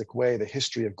 multiphasic way the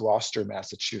history of Gloucester,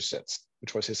 Massachusetts,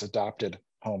 which was his adopted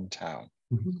hometown.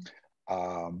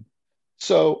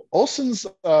 So Olson's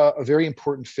a very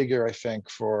important figure, I think,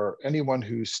 for anyone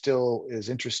who still is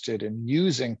interested in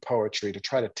using poetry to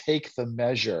try to take the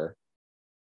measure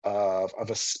of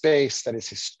a space that is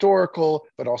historical,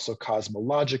 but also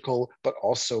cosmological, but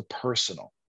also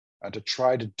personal, and to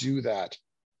try to do that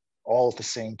all at the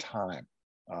same time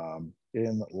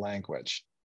in language.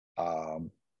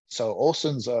 So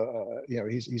Olson's,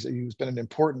 he's been an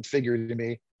important figure to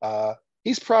me.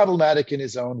 He's problematic in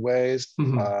his own ways. He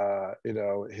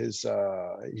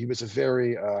was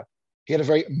he had a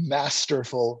very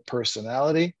masterful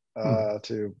personality,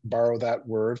 to borrow that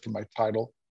word from my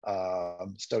title.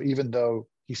 So even though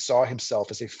he saw himself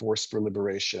as a force for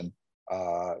liberation,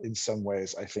 in some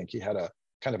ways, I think he had a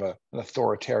kind of an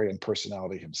authoritarian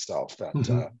personality himself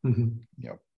that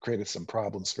created some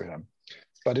problems for him.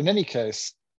 But in any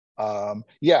case,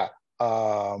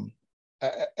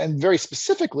 and very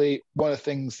specifically, one of the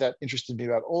things that interested me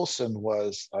about Olson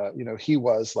was, he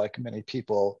was, like many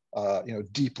people,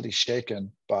 deeply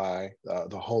shaken by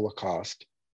the Holocaust.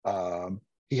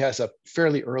 He has a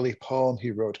fairly early poem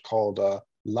he wrote called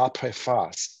La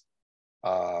Préface,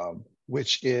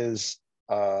 which is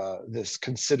this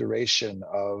consideration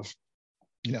of,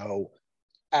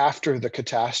 after the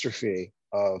catastrophe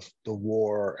of the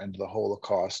war and the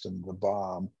Holocaust and the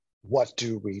bomb, what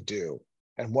do we do?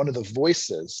 And one of the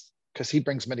voices, because he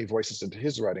brings many voices into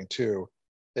his writing too,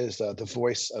 is the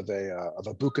voice of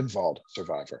a Buchenwald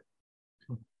survivor.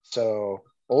 So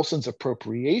Olson's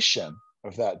appropriation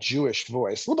of that Jewish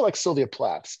voice, a little bit like Sylvia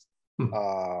Plath's,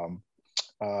 into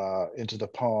the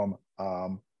poem,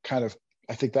 I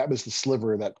think that was the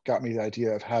sliver that got me the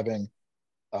idea of having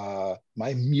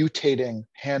my mutating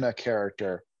Hannah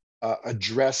character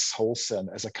address Olson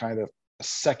as a kind of a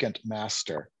second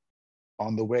master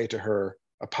on the way to her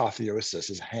apotheosis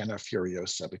as Hannah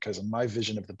Furiosa, because in my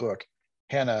vision of the book,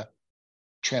 Hannah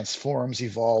transforms,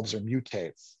 evolves, or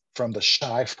mutates from the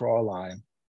shy Fraulein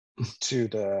to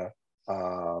the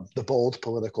bold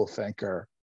political thinker,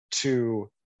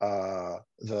 to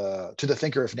the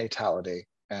thinker of natality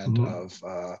and of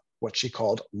what she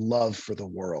called love for the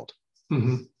world,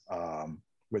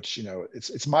 which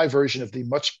it's my version of the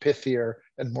much pithier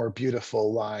and more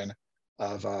beautiful line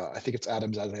of I think it's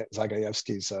Adam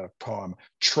Zagajewski's poem,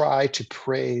 "Try to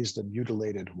praise the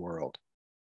mutilated world."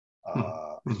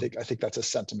 I think that's a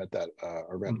sentiment that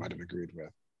Arendt might have agreed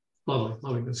with.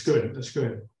 Lovely. That's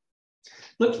good.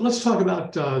 Let's talk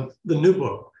about the new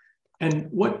book and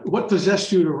what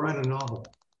possessed you to write a novel.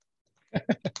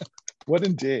 What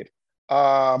indeed.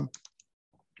 Your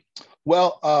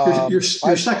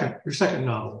second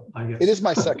novel, I guess. It is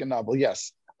my second novel,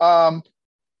 yes.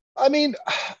 I mean,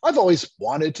 I've always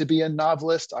wanted to be a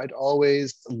novelist. I'd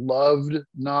always loved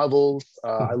novels.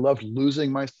 I loved losing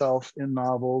myself in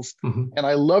novels. And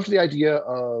I loved the idea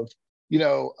of,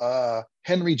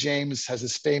 Henry James has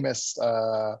his famous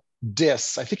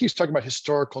diss. I think he was talking about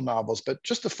historical novels, but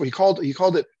just before he called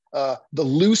it the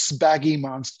loose, baggy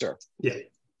monster. Yeah.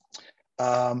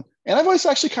 And I've always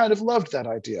actually kind of loved that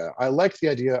idea. I liked the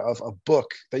idea of a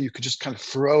book that you could just kind of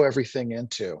throw everything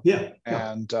into. Yeah.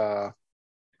 And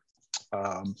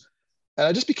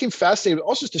I just became fascinated with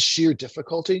also just the sheer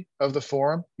difficulty of the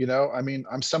form.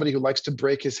 I'm somebody who likes to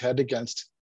break his head against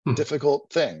difficult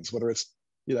things, whether it's,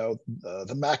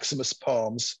 the Maximus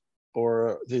poems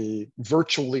or the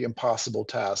virtually impossible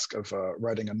task of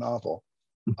writing a novel.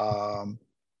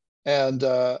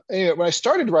 Anyway, when I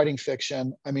started writing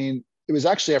fiction, it was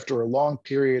actually after a long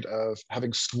period of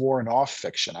having sworn off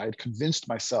fiction. I had convinced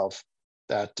myself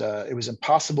that it was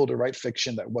impossible to write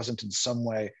fiction that wasn't in some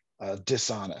way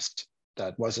dishonest,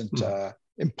 that wasn't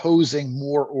imposing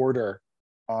more order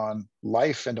on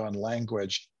life and on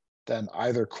language than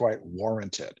either quite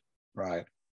warranted, right?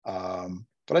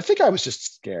 But I think I was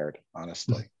just scared,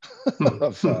 honestly,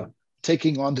 of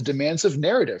taking on the demands of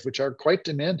narrative, which are quite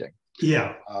demanding.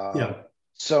 Yeah.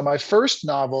 So my first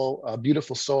novel, A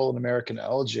Beautiful Soul, An American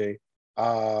Elegy,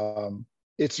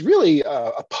 it's really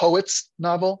a poet's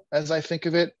novel, as I think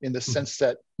of it, in the sense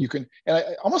that you can, and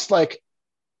I almost like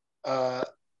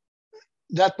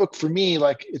that book for me,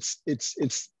 like it's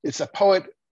a poet.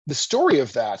 The story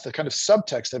of that, the kind of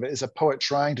subtext of it, is a poet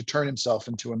trying to turn himself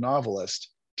into a novelist,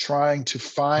 trying to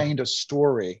find a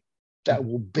story that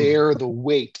will bear the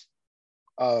weight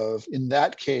of, in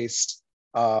that case,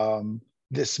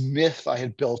 this myth I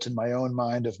had built in my own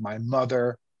mind of my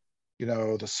mother,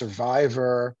 the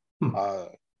survivor,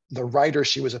 the writer.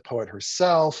 She was a poet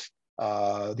herself,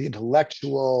 the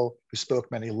intellectual who spoke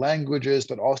many languages,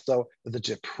 but also the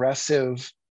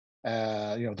depressive,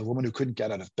 the woman who couldn't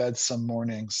get out of bed some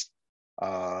mornings,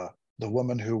 the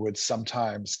woman who would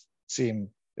sometimes seem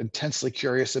intensely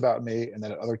curious about me, and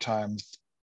then at other times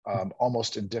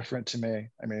almost indifferent to me.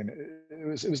 I mean,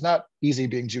 it was not easy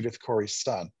being Judith Corey's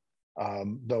son,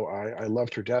 though I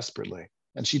loved her desperately.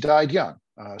 And she died young.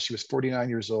 She was 49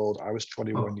 years old. I was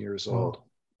 21 years old.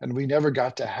 And we never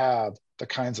got to have the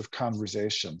kinds of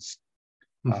conversations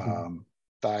that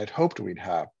I'd hoped we'd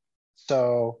have.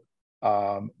 So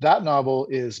that novel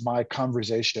is my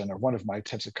conversation, or one of my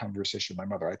attempts at conversation with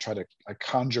my mother. I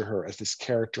conjure her as this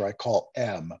character I call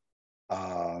M,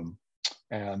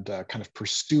 and kind of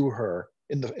pursue her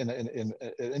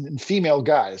in female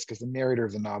guise, because the narrator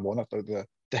of the novel, not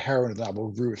the heroine of the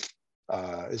novel, Ruth,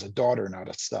 is a daughter, not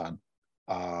a son.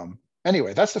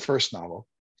 Anyway, that's the first novel,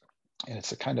 and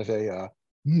it's a kind of a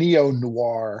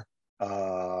neo-noir.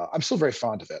 I'm still very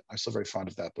fond of it. I'm still very fond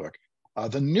of that book.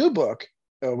 The new book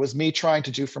was me trying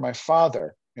to do for my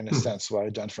father, in a sense, what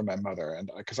I'd done for my mother.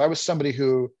 And because I was somebody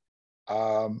who,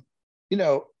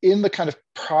 in the kind of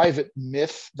private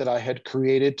myth that I had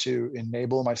created to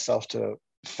enable myself to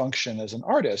function as an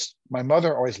artist, my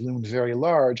mother always loomed very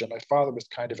large, and my father was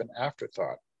kind of an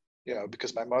afterthought,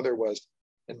 because my mother was,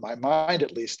 in my mind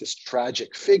at least, this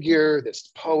tragic figure,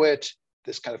 this poet,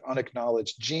 this kind of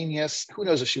unacknowledged genius. Who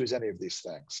knows if she was any of these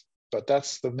things? But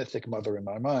that's the mythic mother in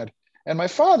my mind. And my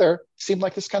father seemed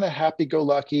like this kind of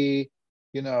happy-go-lucky,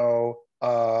 very,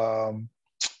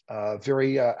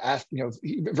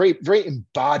 very, very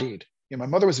embodied. My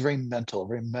mother was a very mental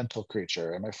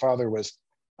creature, and my father was,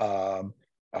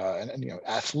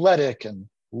 athletic and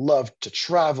loved to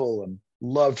travel and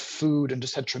loved food and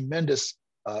just had tremendous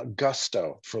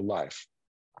gusto for life.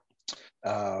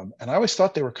 And I always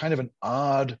thought they were kind of an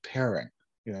odd pairing.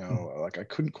 Like I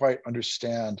couldn't quite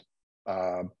understand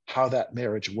how that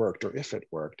marriage worked, or if it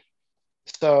worked.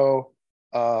 So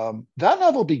that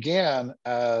novel began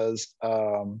as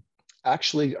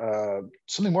actually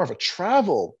something more of a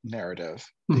travel narrative,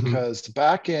 because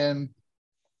back in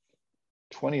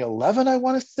 2011, I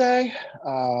want to say,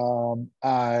 I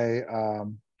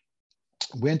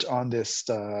went on this,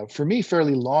 for me,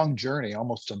 fairly long journey,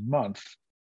 almost a month,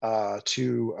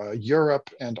 to Europe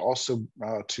and also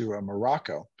to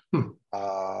Morocco.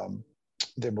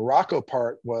 The Morocco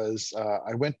part was,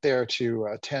 I went there to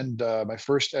attend my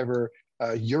first ever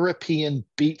European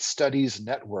Beat Studies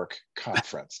Network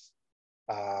conference.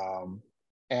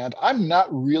 And I'm not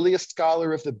really a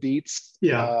scholar of the beats.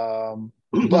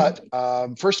 But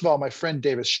first of all, my friend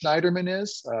Davis Schneiderman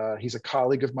is. He's a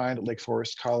colleague of mine at Lake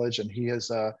Forest College, and he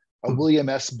is a William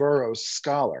S. Burroughs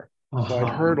scholar. So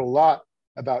I'd heard a lot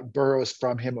about Burroughs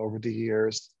from him over the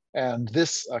years. And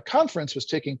this conference was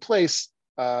taking place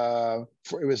to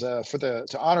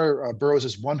honor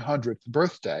Burroughs' 100th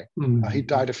birthday. He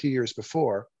died a few years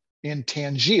before in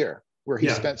Tangier, where he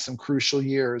spent some crucial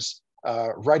years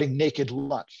writing Naked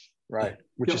Lunch, right?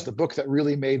 Which is the book that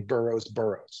really made Burroughs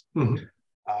Burroughs. So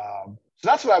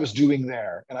that's what I was doing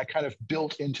there. And I kind of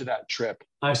built into that trip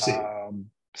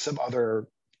some other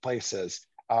places.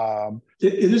 It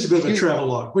is a bit of a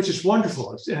travelogue, which is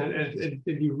wonderful. And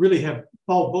you really have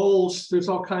Paul Bowles. There's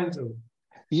all kinds of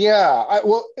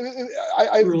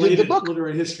related the book,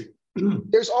 literary history.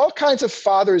 There's all kinds of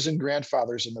fathers and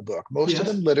grandfathers in the book. Most of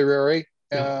them literary,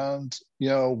 and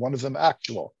one of them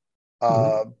actual.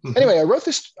 Anyway, I wrote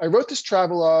this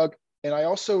travelogue, and I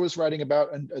also was writing about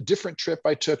a different trip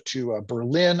I took to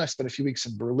Berlin. I spent a few weeks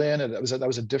in Berlin, and that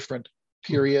was a different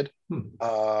period.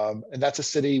 And that's a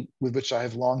city with which I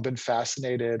have long been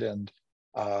fascinated. And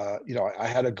I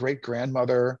had a great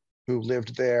grandmother who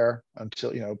lived there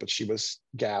until, but she was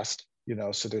gassed,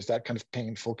 so there's that kind of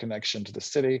painful connection to the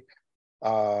city.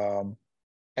 And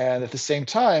at the same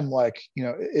time, like,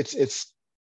 it's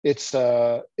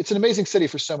an amazing city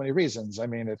for so many reasons. I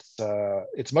mean,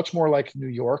 it's much more like New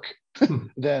York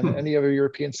than any other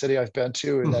European city I've been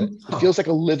to, and that it feels like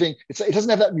a living. It doesn't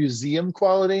have that museum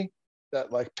quality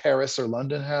that like Paris or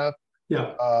London have.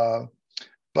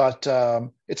 But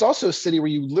it's also a city where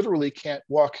you literally can't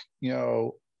walk,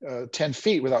 10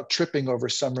 feet without tripping over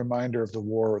some reminder of the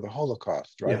war or the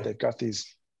Holocaust. Right? They've got these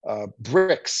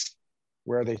bricks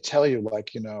where they tell you,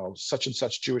 like, such and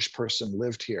such Jewish person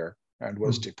lived here and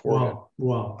was deported.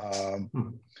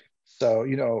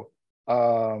 So,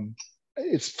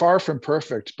 it's far from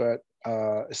perfect, but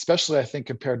especially I think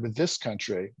compared with this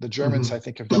country, the Germans, I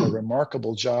think, have done a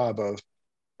remarkable job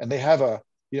and they have one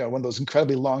of those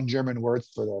incredibly long German words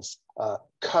for this,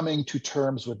 coming to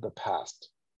terms with the past.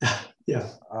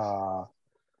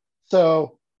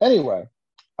 So anyway,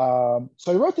 so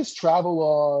I wrote this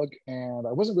travelogue, and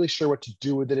I wasn't really sure what to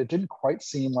do with it. It didn't quite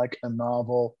seem like a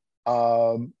novel.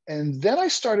 And then I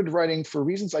started writing, for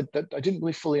reasons that I didn't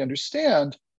really fully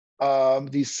understand,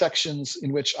 these sections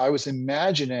in which I was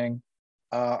imagining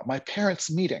my parents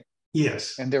meeting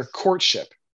Yes. and their courtship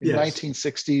in Yes.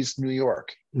 1960s New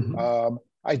York. Mm-hmm.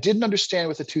 I didn't understand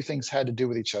what the two things had to do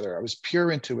with each other. I was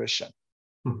pure intuition.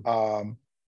 Mm-hmm.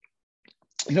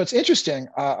 It's interesting.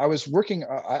 I was working.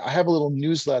 I have a little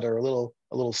newsletter, a little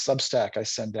Substack I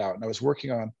send out, and I was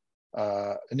working on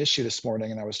an issue this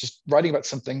morning, and I was just writing about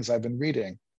some things I've been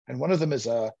reading, and one of them is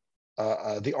the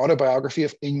autobiography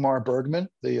of Ingmar Bergman,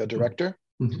 the director,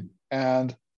 Mm-hmm.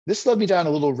 and this led me down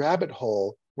a little rabbit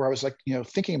hole where I was like,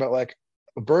 thinking about like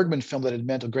a Bergman film that had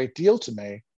meant a great deal to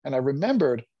me, and I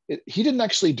remembered he didn't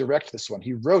actually direct this one;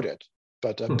 he wrote it,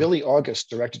 but Billy August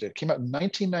directed it. It came out in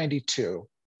 1992.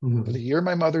 For the year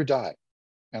my mother died,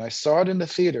 and I saw it in the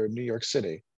theater in New York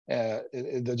City.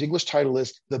 The English title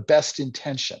is The Best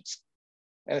Intentions,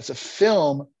 and it's a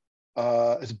film.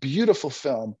 It's a beautiful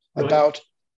film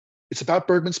it's about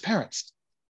Bergman's parents.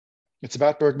 It's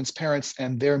about Bergman's parents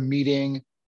and their meeting,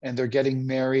 and they're getting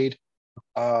married,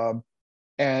 and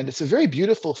it's a very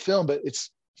beautiful film. But it's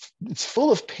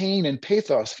full of pain and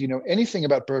pathos. If you know anything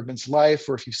about Bergman's life,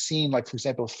 or if you've seen, like, for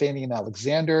example, Fanny and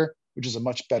Alexander, which is a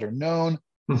much better known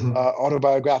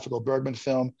autobiographical Bergman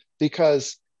film,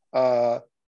 because by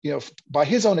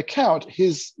his own account,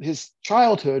 his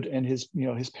childhood and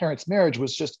his parents' marriage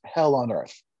was just hell on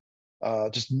earth,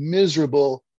 just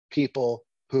miserable people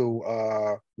who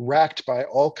racked by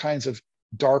all kinds of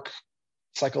dark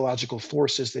psychological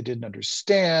forces they didn't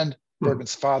understand.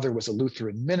 Bergman's father was a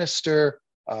Lutheran minister,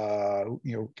 and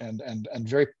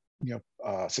very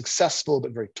successful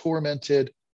but very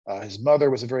tormented. His mother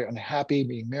was very unhappy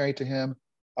being married to him.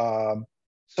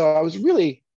 So I was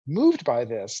really moved by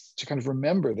this, to kind of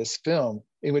remember this film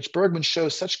in which Bergman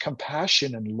shows such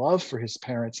compassion and love for his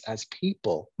parents as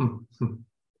people.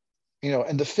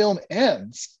 And the film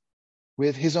ends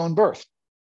with his own birth.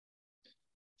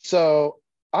 So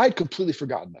I'd completely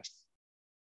forgotten this.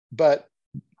 But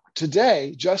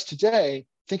just today,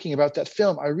 thinking about that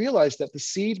film, I realized that the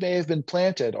seed may have been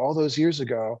planted all those years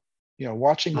ago,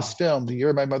 watching this film, the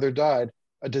year my mother died,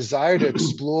 a desire to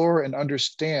explore and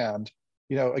understand.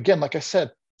 Again, like I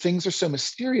said, things are so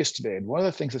mysterious to me. And one of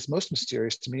the things that's most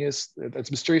mysterious to me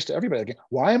that's mysterious to everybody. Again,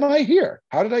 why am I here?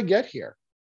 How did I get here?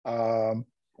 And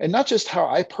not just how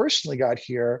I personally got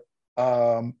here,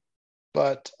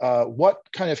 but what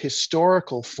kind of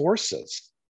historical forces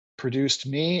produced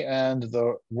me and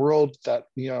the world that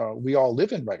we all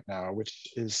live in right now, which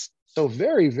is so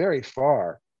very, very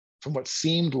far from what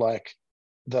seemed like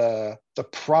the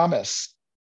promise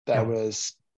that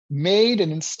was made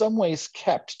and in some ways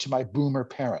kept to my boomer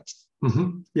parents.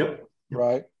 Yep.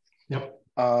 Right. Yep.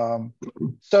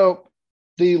 So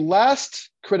the last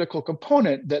critical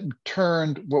component that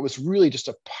turned what was really just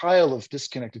a pile of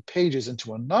disconnected pages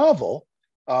into a novel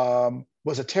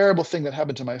was a terrible thing that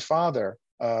happened to my father.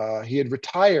 He had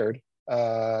retired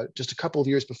just a couple of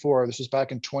years before. This was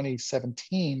back in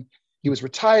 2017. He was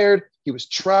retired. He was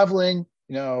traveling.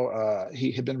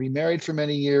 He had been remarried for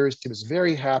many years. He was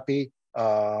very happy.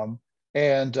 And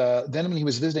then when he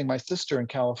was visiting my sister in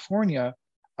California,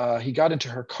 he got into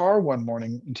her car one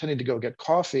morning intending to go get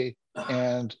coffee,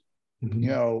 and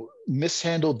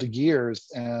mishandled the gears,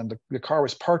 and the car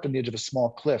was parked on the edge of a small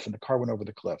cliff, and the car went over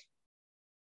the cliff.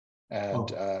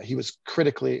 And he was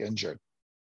critically injured.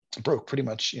 Broke pretty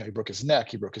much, he broke his neck,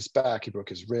 he broke his back, he broke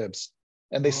his ribs,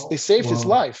 and they saved his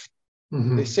life.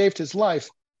 They saved his life,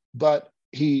 but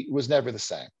he was never the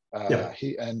same.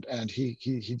 He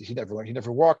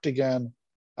never walked again,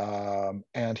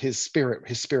 and his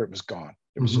spirit was gone.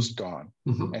 It was just gone.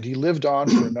 And he lived on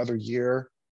for another year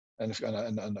and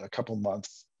a couple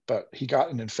months, but he got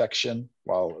an infection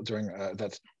during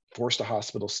that forced a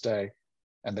hospital stay,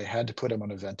 and they had to put him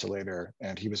on a ventilator,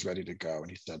 and he was ready to go. And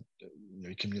he said,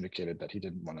 he communicated that he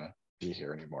didn't want to be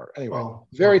here anymore. Anyway,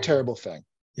 very terrible thing.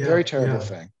 Very terrible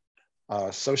thing.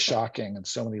 So shocking in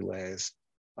so many ways.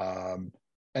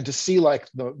 And to see, like,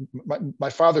 my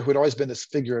father, who had always been this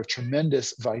figure of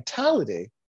tremendous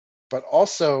vitality, but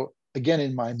also, again,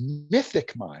 in my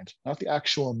mythic mind, not the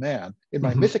actual man, in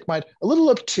my mythic mind, a little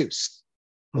obtuse,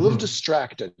 a little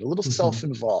distracted, a little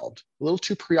self-involved, a little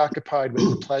too preoccupied with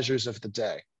the pleasures of the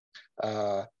day,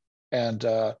 and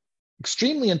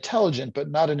extremely intelligent, but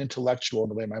not an intellectual in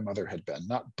the way my mother had been,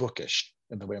 not bookish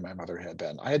in the way my mother had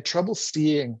been. I had trouble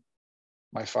seeing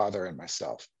my father and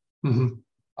myself.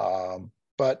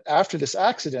 But after this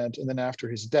accident, and then after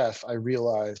his death, I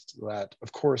realized that,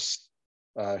 of course,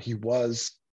 he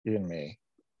was in me,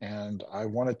 and I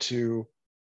wanted to,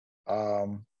 I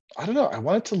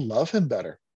wanted to love him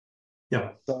better.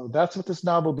 So that's what this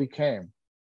novel became,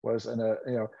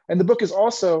 and the book is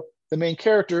also the main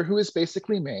character, who is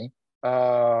basically me,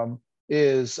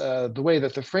 is the way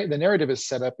that the narrative is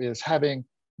set up is having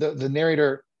the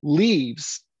narrator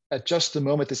leaves at just the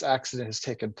moment this accident has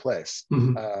taken place.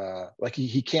 Like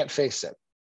he can't face it.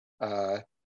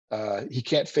 He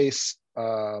can't face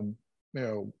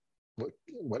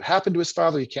what happened to his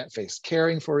father. He can't face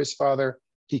caring for his father.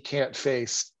 He can't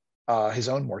face his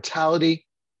own mortality,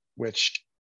 which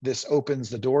this opens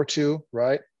the door to,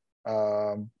 right?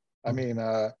 I mean,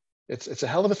 it's a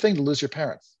hell of a thing to lose your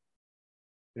parents.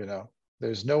 You know,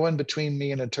 there's no one between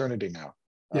me and eternity now.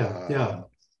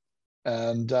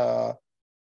 And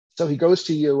so he goes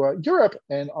to Europe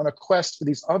and on a quest for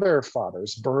these other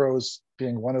fathers, Burroughs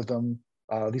being one of them,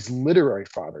 these literary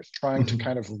fathers, trying to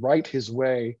kind of write his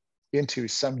way into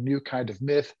some new kind of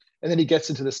myth. And then he gets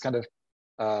into this kind of,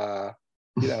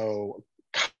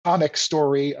 comic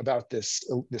story about this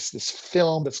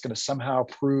film that's going to somehow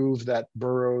prove that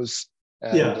Burroughs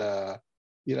and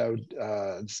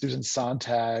Susan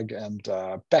Sontag and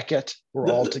Beckett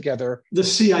were all together. The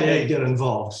CIA get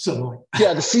involved suddenly.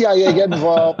 Yeah, the CIA get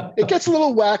involved. It gets a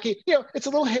little wacky. You know, it's a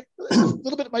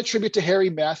little bit of my tribute to Harry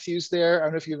Matthews there. I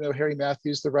don't know if you know Harry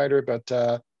Matthews, the writer,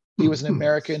 but he was an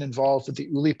American involved with the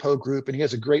Oulipo group, and he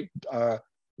has a great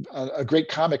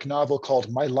comic novel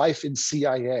called My Life in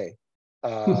CIA,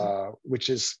 which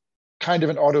is kind of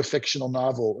an auto-fictional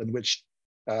novel in which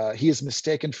he is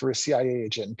mistaken for a CIA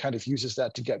agent and kind of uses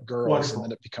that to get girls. Wonderful.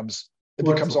 And then it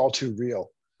becomes all too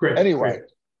real. Great. Anyway,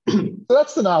 so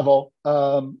that's the novel.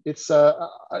 It's a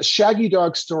shaggy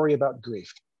dog story about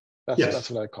grief. That's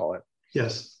what I call it.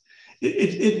 Yes.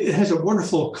 It has a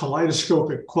wonderful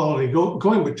kaleidoscopic quality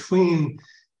going between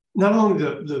not only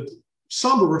the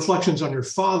somber reflections on your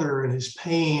father and his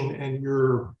pain and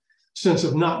your sense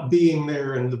of not being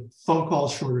there and the phone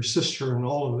calls from your sister and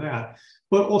all of that,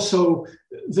 but also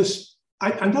this,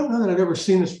 I don't know that I've ever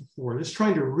seen this before, this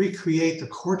trying to recreate the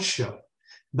courtship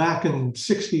back in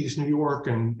 60s New York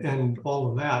and all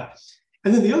of that.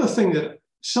 And then the other thing that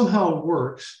somehow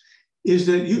works is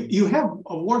that you have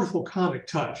a wonderful comic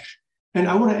touch. And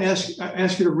I want to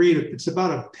ask you to read it. It's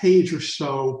about a page or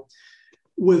so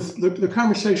with the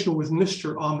conversation with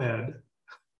Mr. Ahmed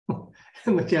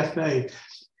in the cafe.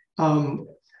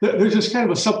 There's this kind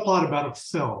of a subplot about a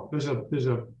film. There's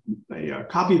a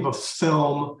copy of a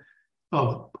film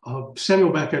of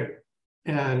Samuel Beckett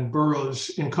and Burroughs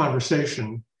in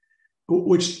conversation,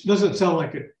 which doesn't sound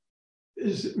like it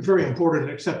is very important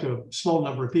except to a small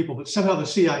number of people, but somehow the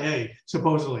CIA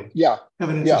supposedly have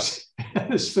an interest in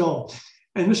this film.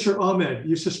 And Mr. Ahmed,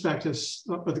 you suspect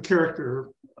the character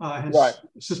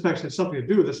suspects has something to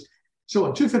do with this. So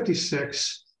on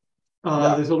 256,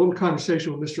 there's a little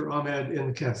conversation with Mr. Ahmed in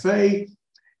the cafe,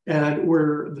 and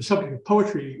where the subject of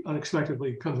poetry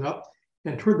unexpectedly comes up.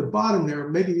 And toward the bottom there,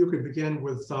 maybe you could begin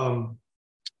with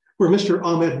where Mr.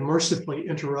 Ahmed mercifully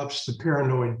interrupts the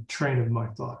paranoid train of my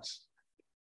thoughts.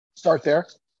 Start there?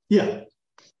 Yeah.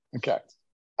 Okay.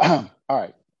 All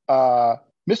right.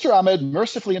 Mr. Ahmed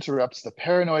mercifully interrupts the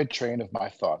paranoid train of my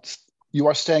thoughts. You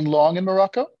are staying long in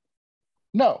Morocco?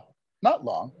 No, not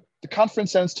long. The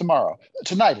conference ends tomorrow.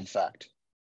 Tonight, in fact.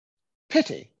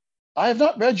 Pity. I have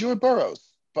not read your Burroughs,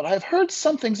 but I have heard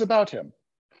some things about him.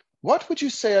 What would you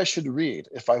say I should read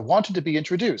if I wanted to be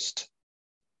introduced?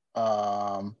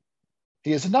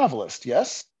 He is a novelist,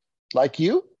 yes? Like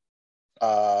you?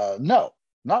 No,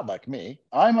 not like me.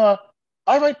 I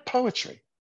write poetry.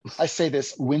 I say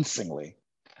this wincingly.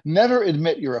 Never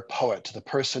admit you're a poet to the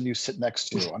person you sit next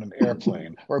to on an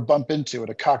airplane or bump into at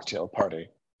a cocktail party.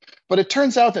 But it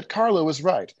turns out that Carlo was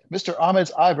right. Mr.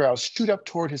 Ahmed's eyebrows shoot up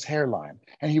toward his hairline,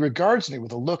 and he regards me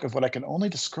with a look of what I can only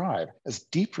describe as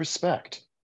deep respect.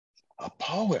 A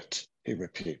poet, he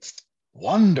repeats.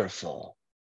 Wonderful.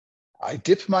 I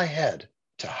dip my head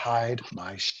to hide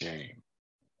my shame.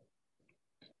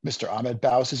 Mr. Ahmed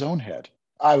bows his own head.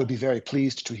 I would be very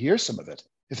pleased to hear some of it,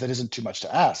 if that isn't too much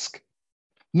to ask.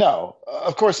 No,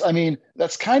 of course, I mean,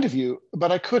 that's kind of you,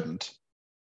 but I couldn't.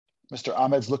 Mr.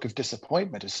 Ahmed's look of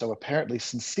disappointment is so apparently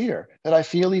sincere that I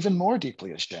feel even more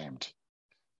deeply ashamed.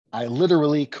 I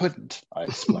literally couldn't, I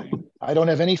explain. I don't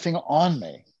have anything on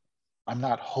me. I'm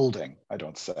not holding, I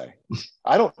don't say.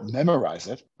 I don't memorize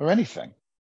it or anything.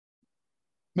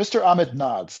 Mr. Ahmed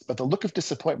nods, but the look of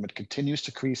disappointment continues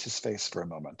to crease his face for a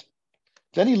moment.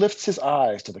 Then he lifts his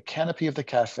eyes to the canopy of the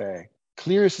cafe,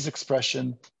 clears his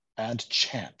expression, and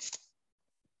chants.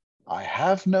 I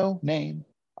have no name.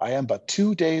 I am but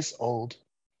 2 days old.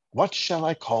 What shall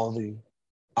I call thee?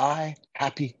 I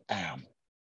happy am.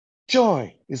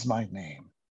 Joy is my name.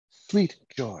 Sweet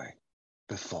joy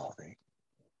befall thee.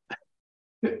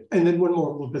 And then one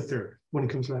more little bit there when he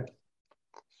comes back.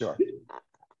 Sure.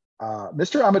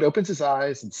 Mr. Ahmed opens his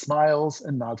eyes and smiles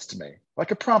and nods to me,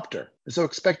 like a prompter, as though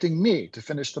expecting me to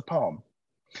finish the poem.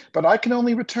 But I can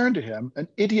only return to him an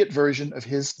idiot version of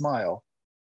his smile.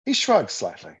 He shrugs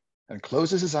slightly and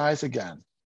closes his eyes again.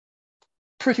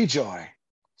 Pretty joy,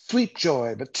 sweet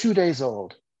joy, but 2 days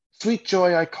old. Sweet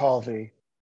joy, I call thee.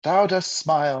 Thou dost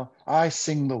smile, I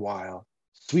sing the while.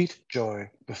 Sweet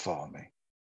joy befall me.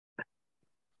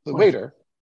 The waiter,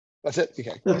 that's it.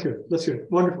 Okay. That's good. That's good.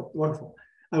 Wonderful. Wonderful.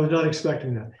 I was not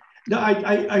expecting that. No,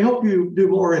 I hope you do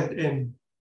more and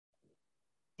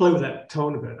play with that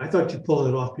tone a bit. I thought you pulled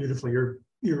it off beautifully. Your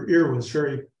ear was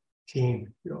very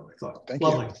keen. You know, I thought Thank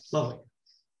lovely, you. lovely.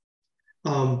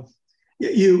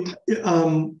 You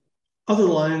other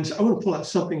lines. I want to pull out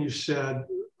something you said.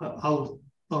 I'll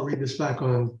read this back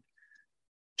on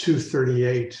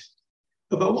 238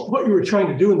 about what you were trying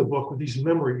to do in the book with these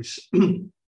memories.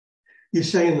 You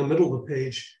say in the middle of the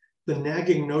page, the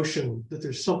nagging notion that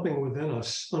there's something within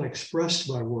us unexpressed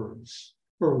by words,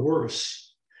 or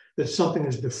worse, that something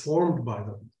is deformed by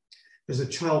them. As a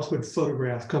childhood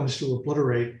photograph comes to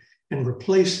obliterate and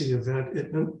replace the event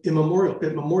it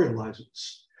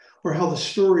memorializes, or how the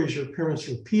stories your parents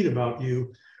repeat about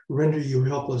you render you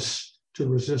helpless to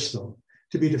resist them,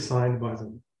 to be defined by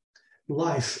them.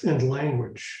 Life and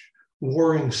language,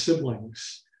 warring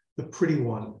siblings, the pretty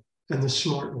one and the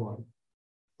smart one.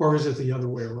 Or is it the other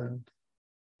way around?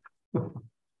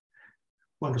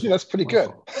 Wonderful. Yeah, that's pretty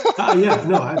good. Yeah,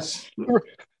 no, that's Who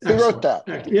wrote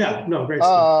that? Yeah, no, great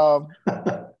stuff.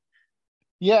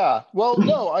 Yeah, well,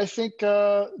 no, I think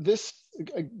this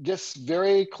gets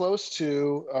very close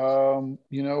to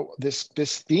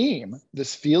this theme,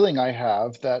 this feeling I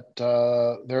have that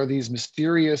there are these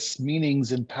mysterious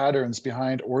meanings and patterns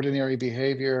behind ordinary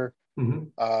behavior,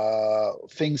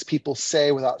 things people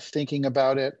say without thinking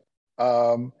about it.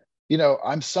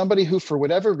 I'm somebody who, for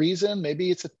whatever reason, maybe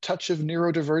it's a touch of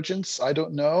neurodivergence, I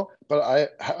don't know,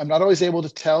 but I'm not always able to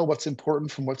tell what's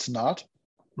important from what's not.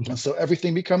 And so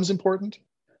everything becomes important.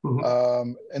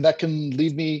 And that can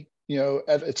lead me,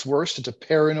 at its worst, into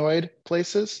paranoid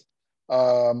places.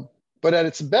 But at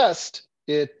its best,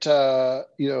 it,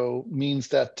 means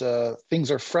that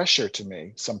things are fresher to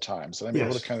me sometimes. And I'm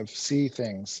able to kind of see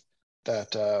things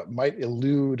that might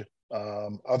elude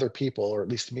other people, or at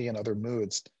least me in other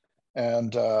moods.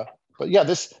 And but yeah,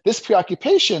 this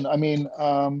preoccupation, I mean,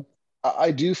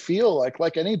 I do feel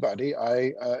like anybody,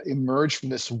 I emerge from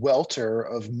this welter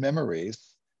of memories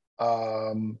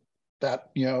that,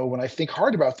 when I think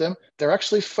hard about them, they're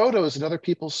actually photos in other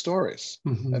people's stories.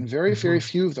 And very, very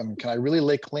few of them can I really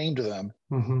lay claim to them.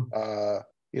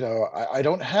 I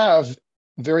don't have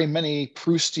very many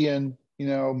Proustian,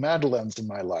 Madeleines in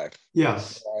my life.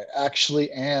 Yes. I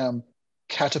actually am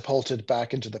catapulted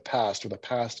back into the past, where the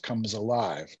past comes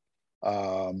alive.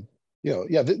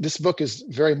 This book is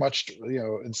very much,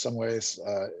 in some ways,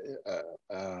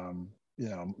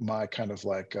 my kind of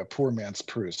like poor man's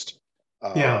Proust,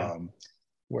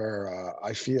 where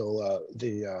I feel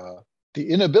the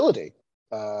inability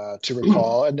to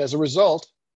recall, and as a result,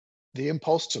 the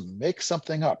impulse to make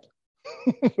something up,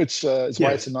 which is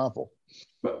why it's a novel.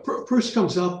 But Proust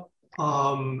comes up,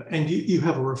 and you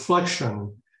have a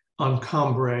reflection on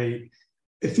Cambrai.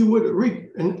 If you would read,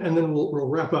 and then we'll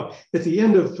wrap up. At the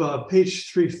end of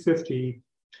page 350,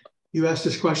 you asked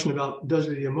this question about, does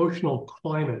the emotional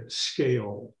climate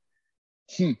scale?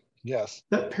 Yes.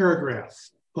 That paragraph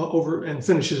over and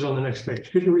finishes on the next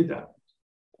page. Could you read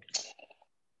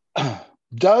that?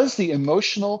 Does the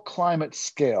emotional climate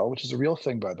scale, which is a real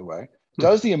thing, by the way,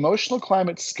 does the emotional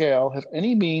climate scale have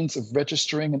any means of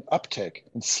registering an uptake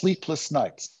in sleepless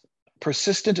nights,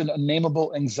 persistent and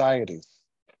unnameable anxieties,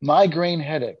 migraine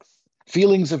headaches,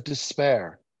 feelings of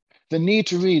despair, the need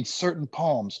to read certain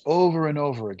poems over and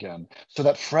over again so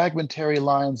that fragmentary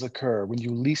lines occur when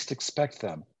you least expect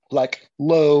them, like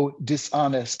low,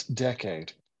 dishonest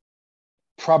decade?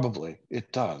 Probably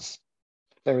it does.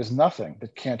 There is nothing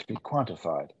that can't be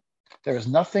quantified. There is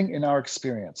nothing in our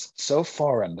experience so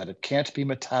foreign that it can't be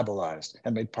metabolized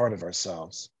and made part of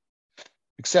ourselves,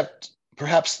 except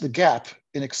perhaps the gap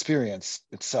in experience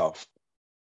itself.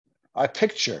 I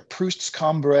picture Proust's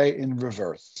Cambrai in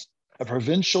reverse, a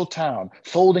provincial town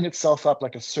folding itself up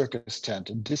like a circus tent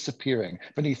and disappearing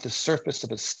beneath the surface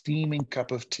of a steaming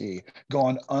cup of tea,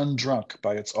 gone undrunk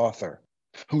by its author,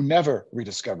 who never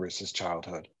rediscovers his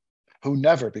childhood, who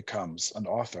never becomes an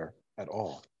author at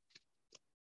all.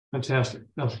 Fantastic.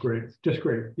 That's great. Just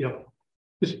great. Yep.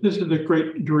 This is the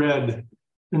great dread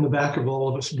in the back of all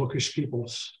of us bookish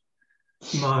people's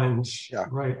minds. Yeah.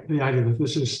 Right. The idea that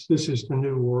this is the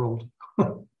new world.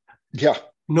 Yeah.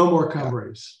 No more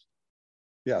Cambrais.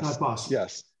 Yes. Not possible.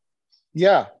 Yes.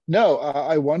 Yeah, no,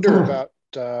 I wonder about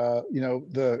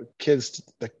the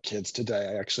kids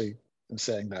today. I actually am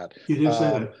saying that, You did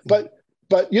say that.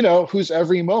 but whose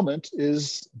every moment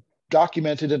is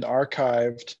documented and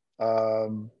archived.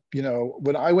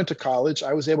 When I went to college,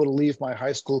 I was able to leave my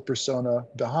high school persona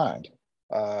behind.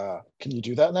 Can you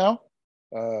do that now?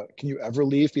 Can you ever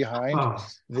leave behind Ah,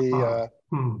 the ah,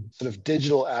 hmm, sort of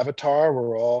digital avatar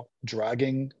we're all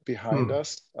dragging behind hmm,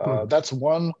 us? hmm. That's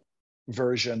one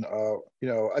version of,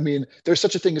 I mean, there's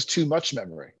such a thing as too much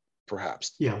memory,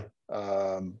 perhaps, Yeah.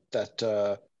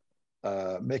 that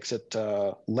makes it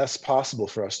less possible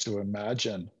for us to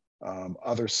imagine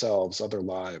other selves, other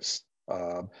lives,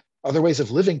 other ways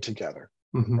of living together,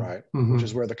 Hmm. right? Which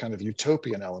is Hmm. where the kind of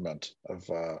utopian element of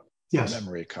Yes.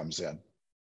 memory comes in.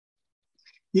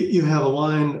 You have a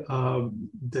line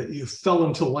that you fell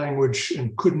into language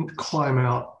and couldn't climb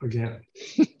out again.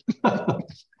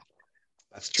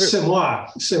 That's true. C'est moi,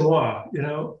 c'est moi,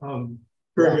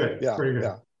 very Yeah, good, yeah, very good.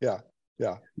 yeah, yeah,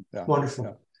 yeah, yeah, yeah.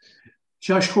 Wonderful.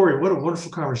 Josh Corey, what a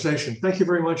wonderful conversation. Thank you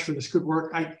very much for this good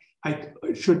work. I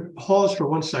should pause for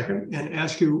 1 second and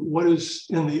ask you what is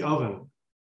in the oven,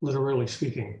 literally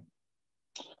speaking.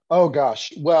 Oh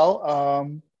gosh. Well,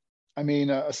 I mean,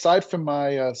 aside from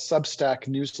my Substack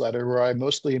newsletter, where I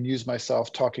mostly amuse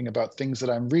myself talking about things that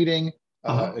I'm reading,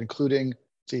 Uh-huh. including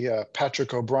the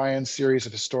Patrick O'Brian series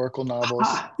of historical novels,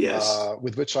 Ah, yes,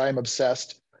 with which I am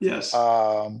obsessed. yes.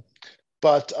 Um,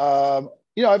 but I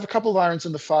have a couple of irons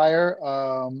in the fire.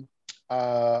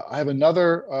 I have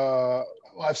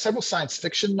I have several science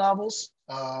fiction novels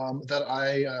that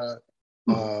I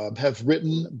Hmm. have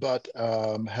written, but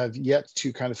have yet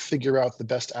to kind of figure out the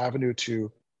best avenue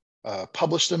to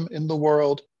publish them in the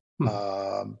world.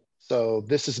 Hmm. So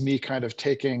this is me kind of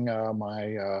taking um,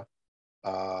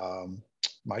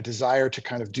 my desire to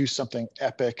kind of do something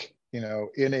epic,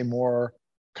 in a more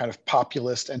kind of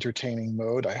populist, entertaining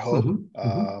mode, I hope. Hmm.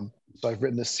 Hmm. So I've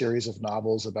written this series of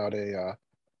novels about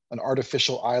an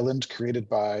artificial island created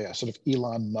by a sort of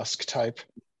Elon Musk type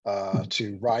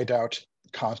to ride out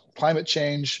climate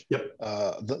change. Yep.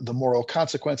 The moral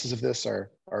consequences of this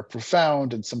are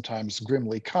profound and sometimes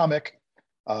grimly comic.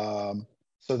 Um,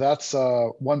 so that's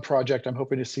one project I'm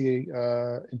hoping to see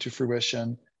into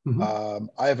fruition. Hmm.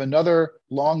 I have another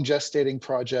long gestating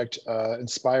project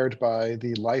inspired by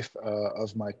the life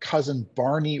of my cousin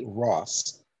Barney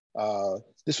Ross.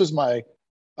 This was my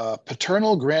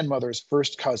paternal grandmother's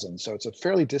first cousin, so it's a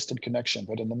fairly distant connection.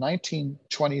 But in the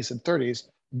 1920s and 30s,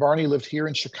 Barney lived here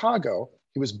in Chicago.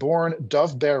 He was born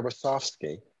Dove Bear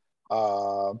Wasowski.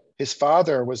 His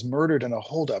father was murdered in a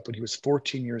holdup when he was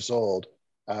 14 years old,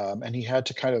 and he had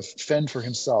to kind of fend for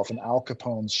himself in Al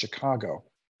Capone's Chicago.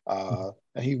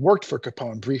 And he worked for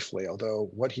Capone briefly, although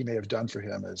what he may have done for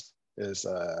him is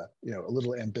a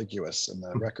little ambiguous in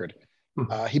the record.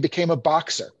 Hmm. He became a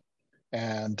boxer,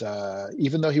 and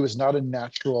even though he was not a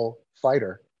natural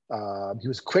fighter, he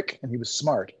was quick and he was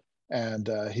smart. And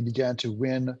he began to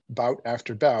win bout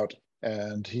after bout.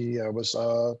 And he was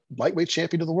a lightweight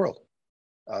champion of the world.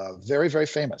 Very, very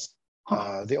famous.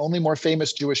 Huh. The only more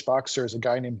famous Jewish boxer is a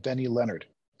guy named Benny Leonard.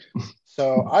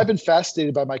 So I've been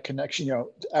fascinated by my connection,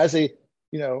 as a,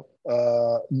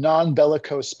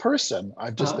 non-bellicose person.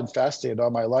 I've just been fascinated all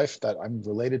my life that I'm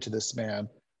related to this man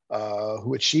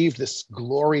who achieved this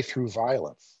glory through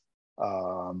violence,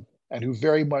 and who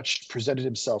very much presented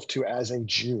himself to as a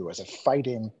Jew, as a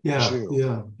fighting Yeah, Jew,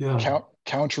 yeah, yeah.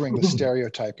 countering the Hmm.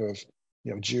 stereotype of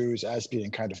Jews as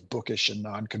being kind of bookish and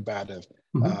non-combative.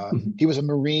 Hmm. Hmm. He was a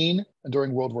Marine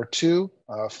during World War II,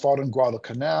 fought in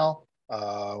Guadalcanal,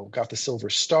 got the Silver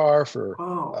Star for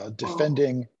Wow, wow.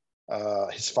 defending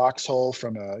his foxhole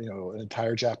from an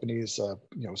entire Japanese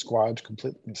squad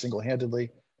completely single-handedly.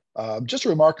 Just a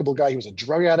remarkable guy. He was a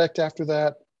drug addict after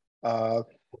that.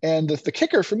 And the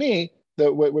kicker for me,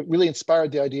 what really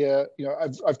inspired the idea,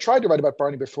 I've tried to write about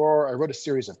Barney before. I wrote a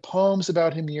series of poems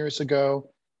about him years ago,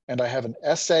 and I have an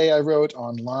essay I wrote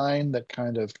online that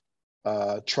kind of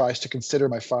tries to consider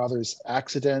my father's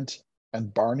accident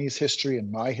and Barney's history and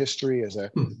my history as a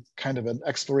Hmm. kind of an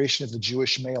exploration of the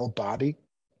Jewish male body,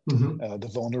 Hmm. the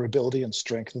vulnerability and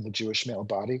strength of the Jewish male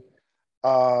body.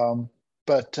 Um,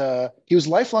 but he was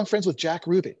lifelong friends with Jack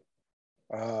Ruby,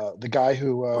 the guy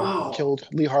who Wow. killed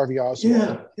Lee Harvey Oswald.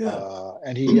 Yeah, yeah.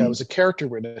 And he was a character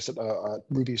witness at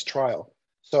Ruby's trial.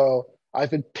 So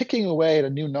I've been picking away at a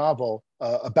new novel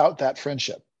about that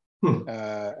friendship, Hmm.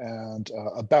 and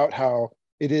about how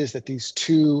it is that these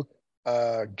two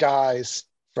guys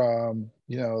from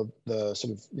the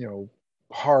sort of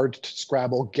hard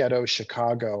scrabble ghetto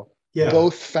Chicago Yeah.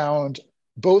 both found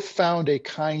both found a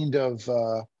kind of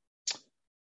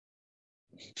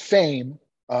fame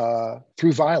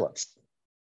through violence.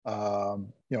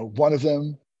 One of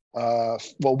them,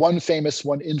 one famous,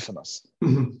 one infamous.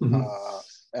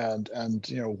 And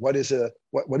what is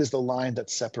the line that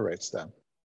separates them?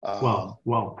 Wow.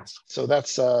 So but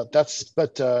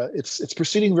it's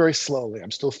proceeding very slowly.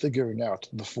 I'm still figuring out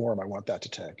the form I want that to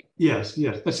take. Yes.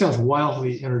 That sounds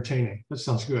wildly entertaining. That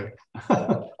sounds good.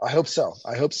 I hope so.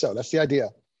 That's the idea.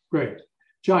 Great.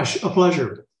 Josh, a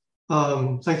pleasure.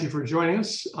 Thank you for joining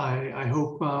us. I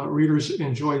hope readers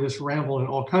enjoy this ramble in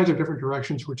all kinds of different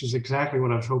directions, which is exactly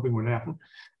what I was hoping would happen.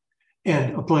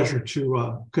 And a pleasure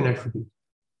to connect with you.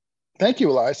 Thank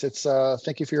you, Elias.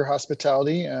 Thank you for your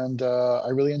hospitality, and I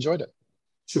really enjoyed it.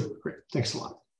 Super, great. Thanks a lot.